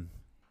 man.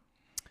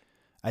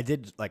 I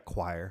did like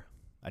choir.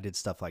 I did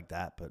stuff like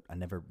that, but I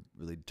never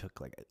really took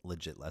like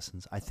legit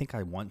lessons. I think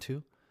I want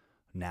to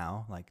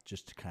now, like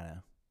just to kind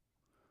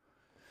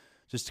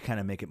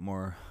of make it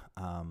more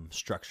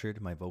structured,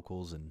 my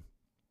vocals, and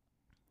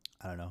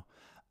I don't know.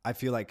 I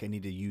feel like I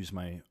need to use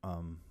my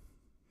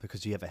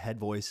because you have a head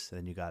voice and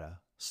then you got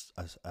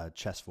a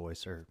chest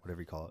voice or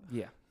whatever you call it,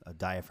 Yeah. a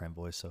diaphragm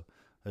voice. So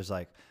there's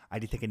like I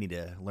think I need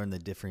to learn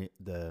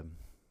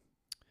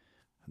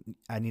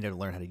I need to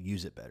learn how to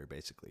use it better,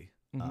 basically.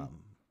 Mhm.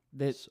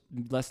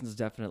 Lessons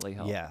definitely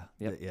help. Yeah,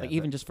 Yep. yeah. Like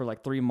even just for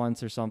like 3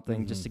 months or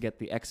something, just Mhm. to get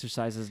the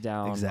exercises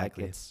down.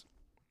 Exactly. Like it's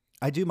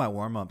I do my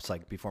warm ups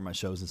like before my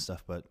shows and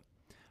stuff, but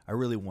I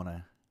really want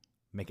to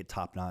make it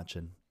top notch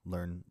and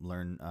learn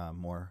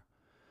more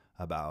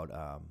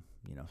about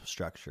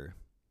structure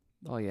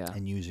oh yeah.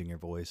 and using your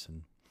voice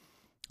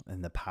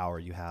and the power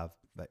you have.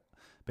 But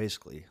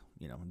basically,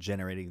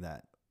 generating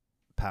that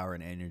power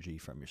and energy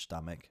from your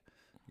stomach,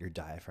 your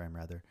diaphragm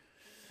rather.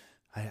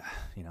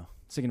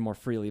 Singing more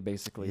freely,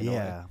 basically. in a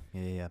way.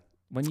 Yeah.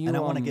 When you And I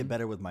want to get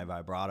better with my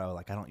vibrato.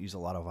 Like I don't use a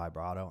lot of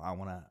vibrato. I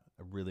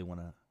really want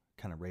to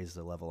kind of raise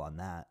the level on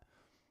that.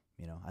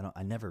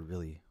 I never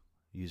really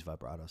use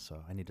vibrato,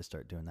 so I need to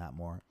start doing that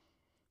more.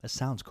 That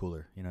sounds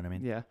cooler. You know what I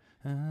mean? Yeah.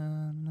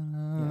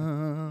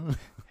 Yeah.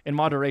 In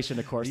moderation,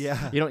 of course.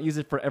 Yeah. You don't use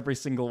it for every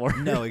single word.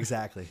 No,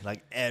 exactly.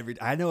 Like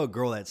I know a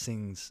girl that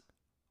sings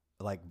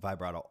like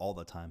vibrato all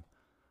the time.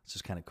 It's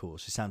just kind of cool.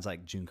 She sounds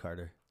like June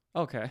Carter.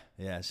 Okay.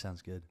 Yeah, it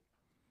sounds good.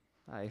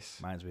 Nice.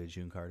 Reminds me of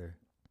June Carter.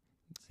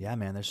 Yeah,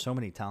 man, there's so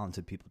many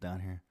talented people down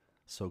here.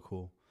 So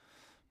cool.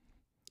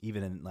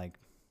 Even in like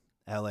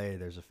LA,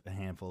 there's a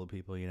handful of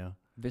people,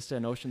 Vista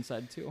and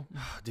Oceanside too.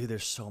 Dude,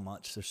 there's so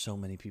much. There's so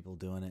many people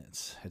doing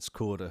it. It's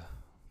cool to,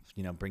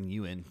 bring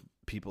you in.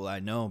 People I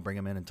know, bring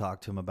them in and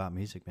talk to them about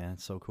music, man.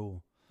 It's so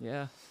cool.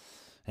 Yeah.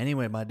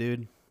 Anyway, my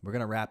dude, we're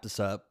going to wrap this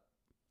up.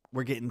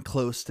 We're getting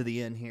close to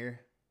the end here.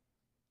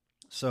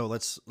 So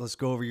let's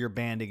go over your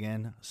band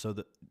again. So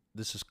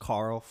this is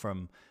Carl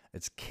from,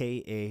 it's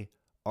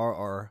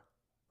Karr,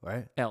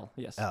 right? L.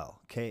 Yes.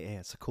 L. K-A.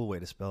 It's a cool way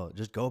to spell it.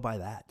 Just go by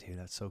that, dude.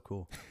 That's so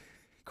cool.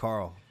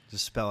 Carl,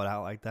 just spell it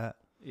out like that.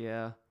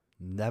 Yeah.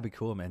 That'd be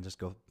cool, man. Just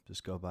go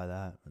by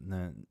that. And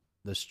then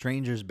the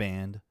Strangers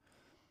Band.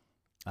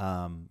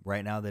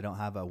 Right now they don't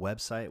have a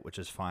website, which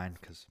is fine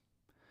because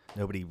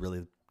nobody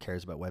really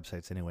cares about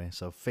websites anyway.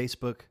 So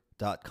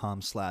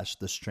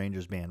Facebook.com/The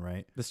Strangers Band,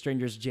 right? The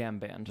Strangers Jam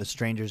Band. The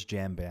Strangers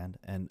Jam Band.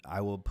 And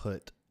I will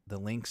put the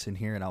links in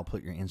here and I'll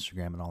put your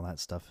Instagram and all that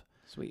stuff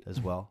Sweet. as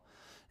well.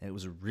 And it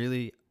was a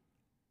really,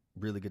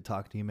 really good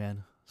talking to you,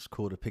 man. It's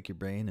cool to pick your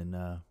brain.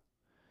 And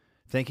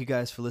thank you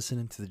guys for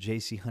listening to the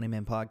JC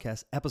Honeyman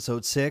Podcast,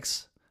 episode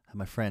 6. I have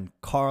my friend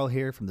Carl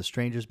here from the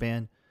Strangers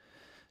Band.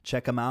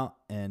 Check him out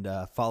and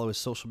follow his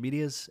social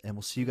medias. And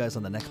we'll see you guys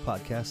on the next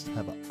podcast.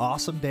 Have an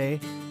awesome day.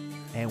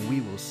 And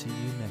we will see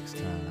you next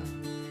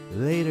time.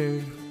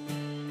 Later.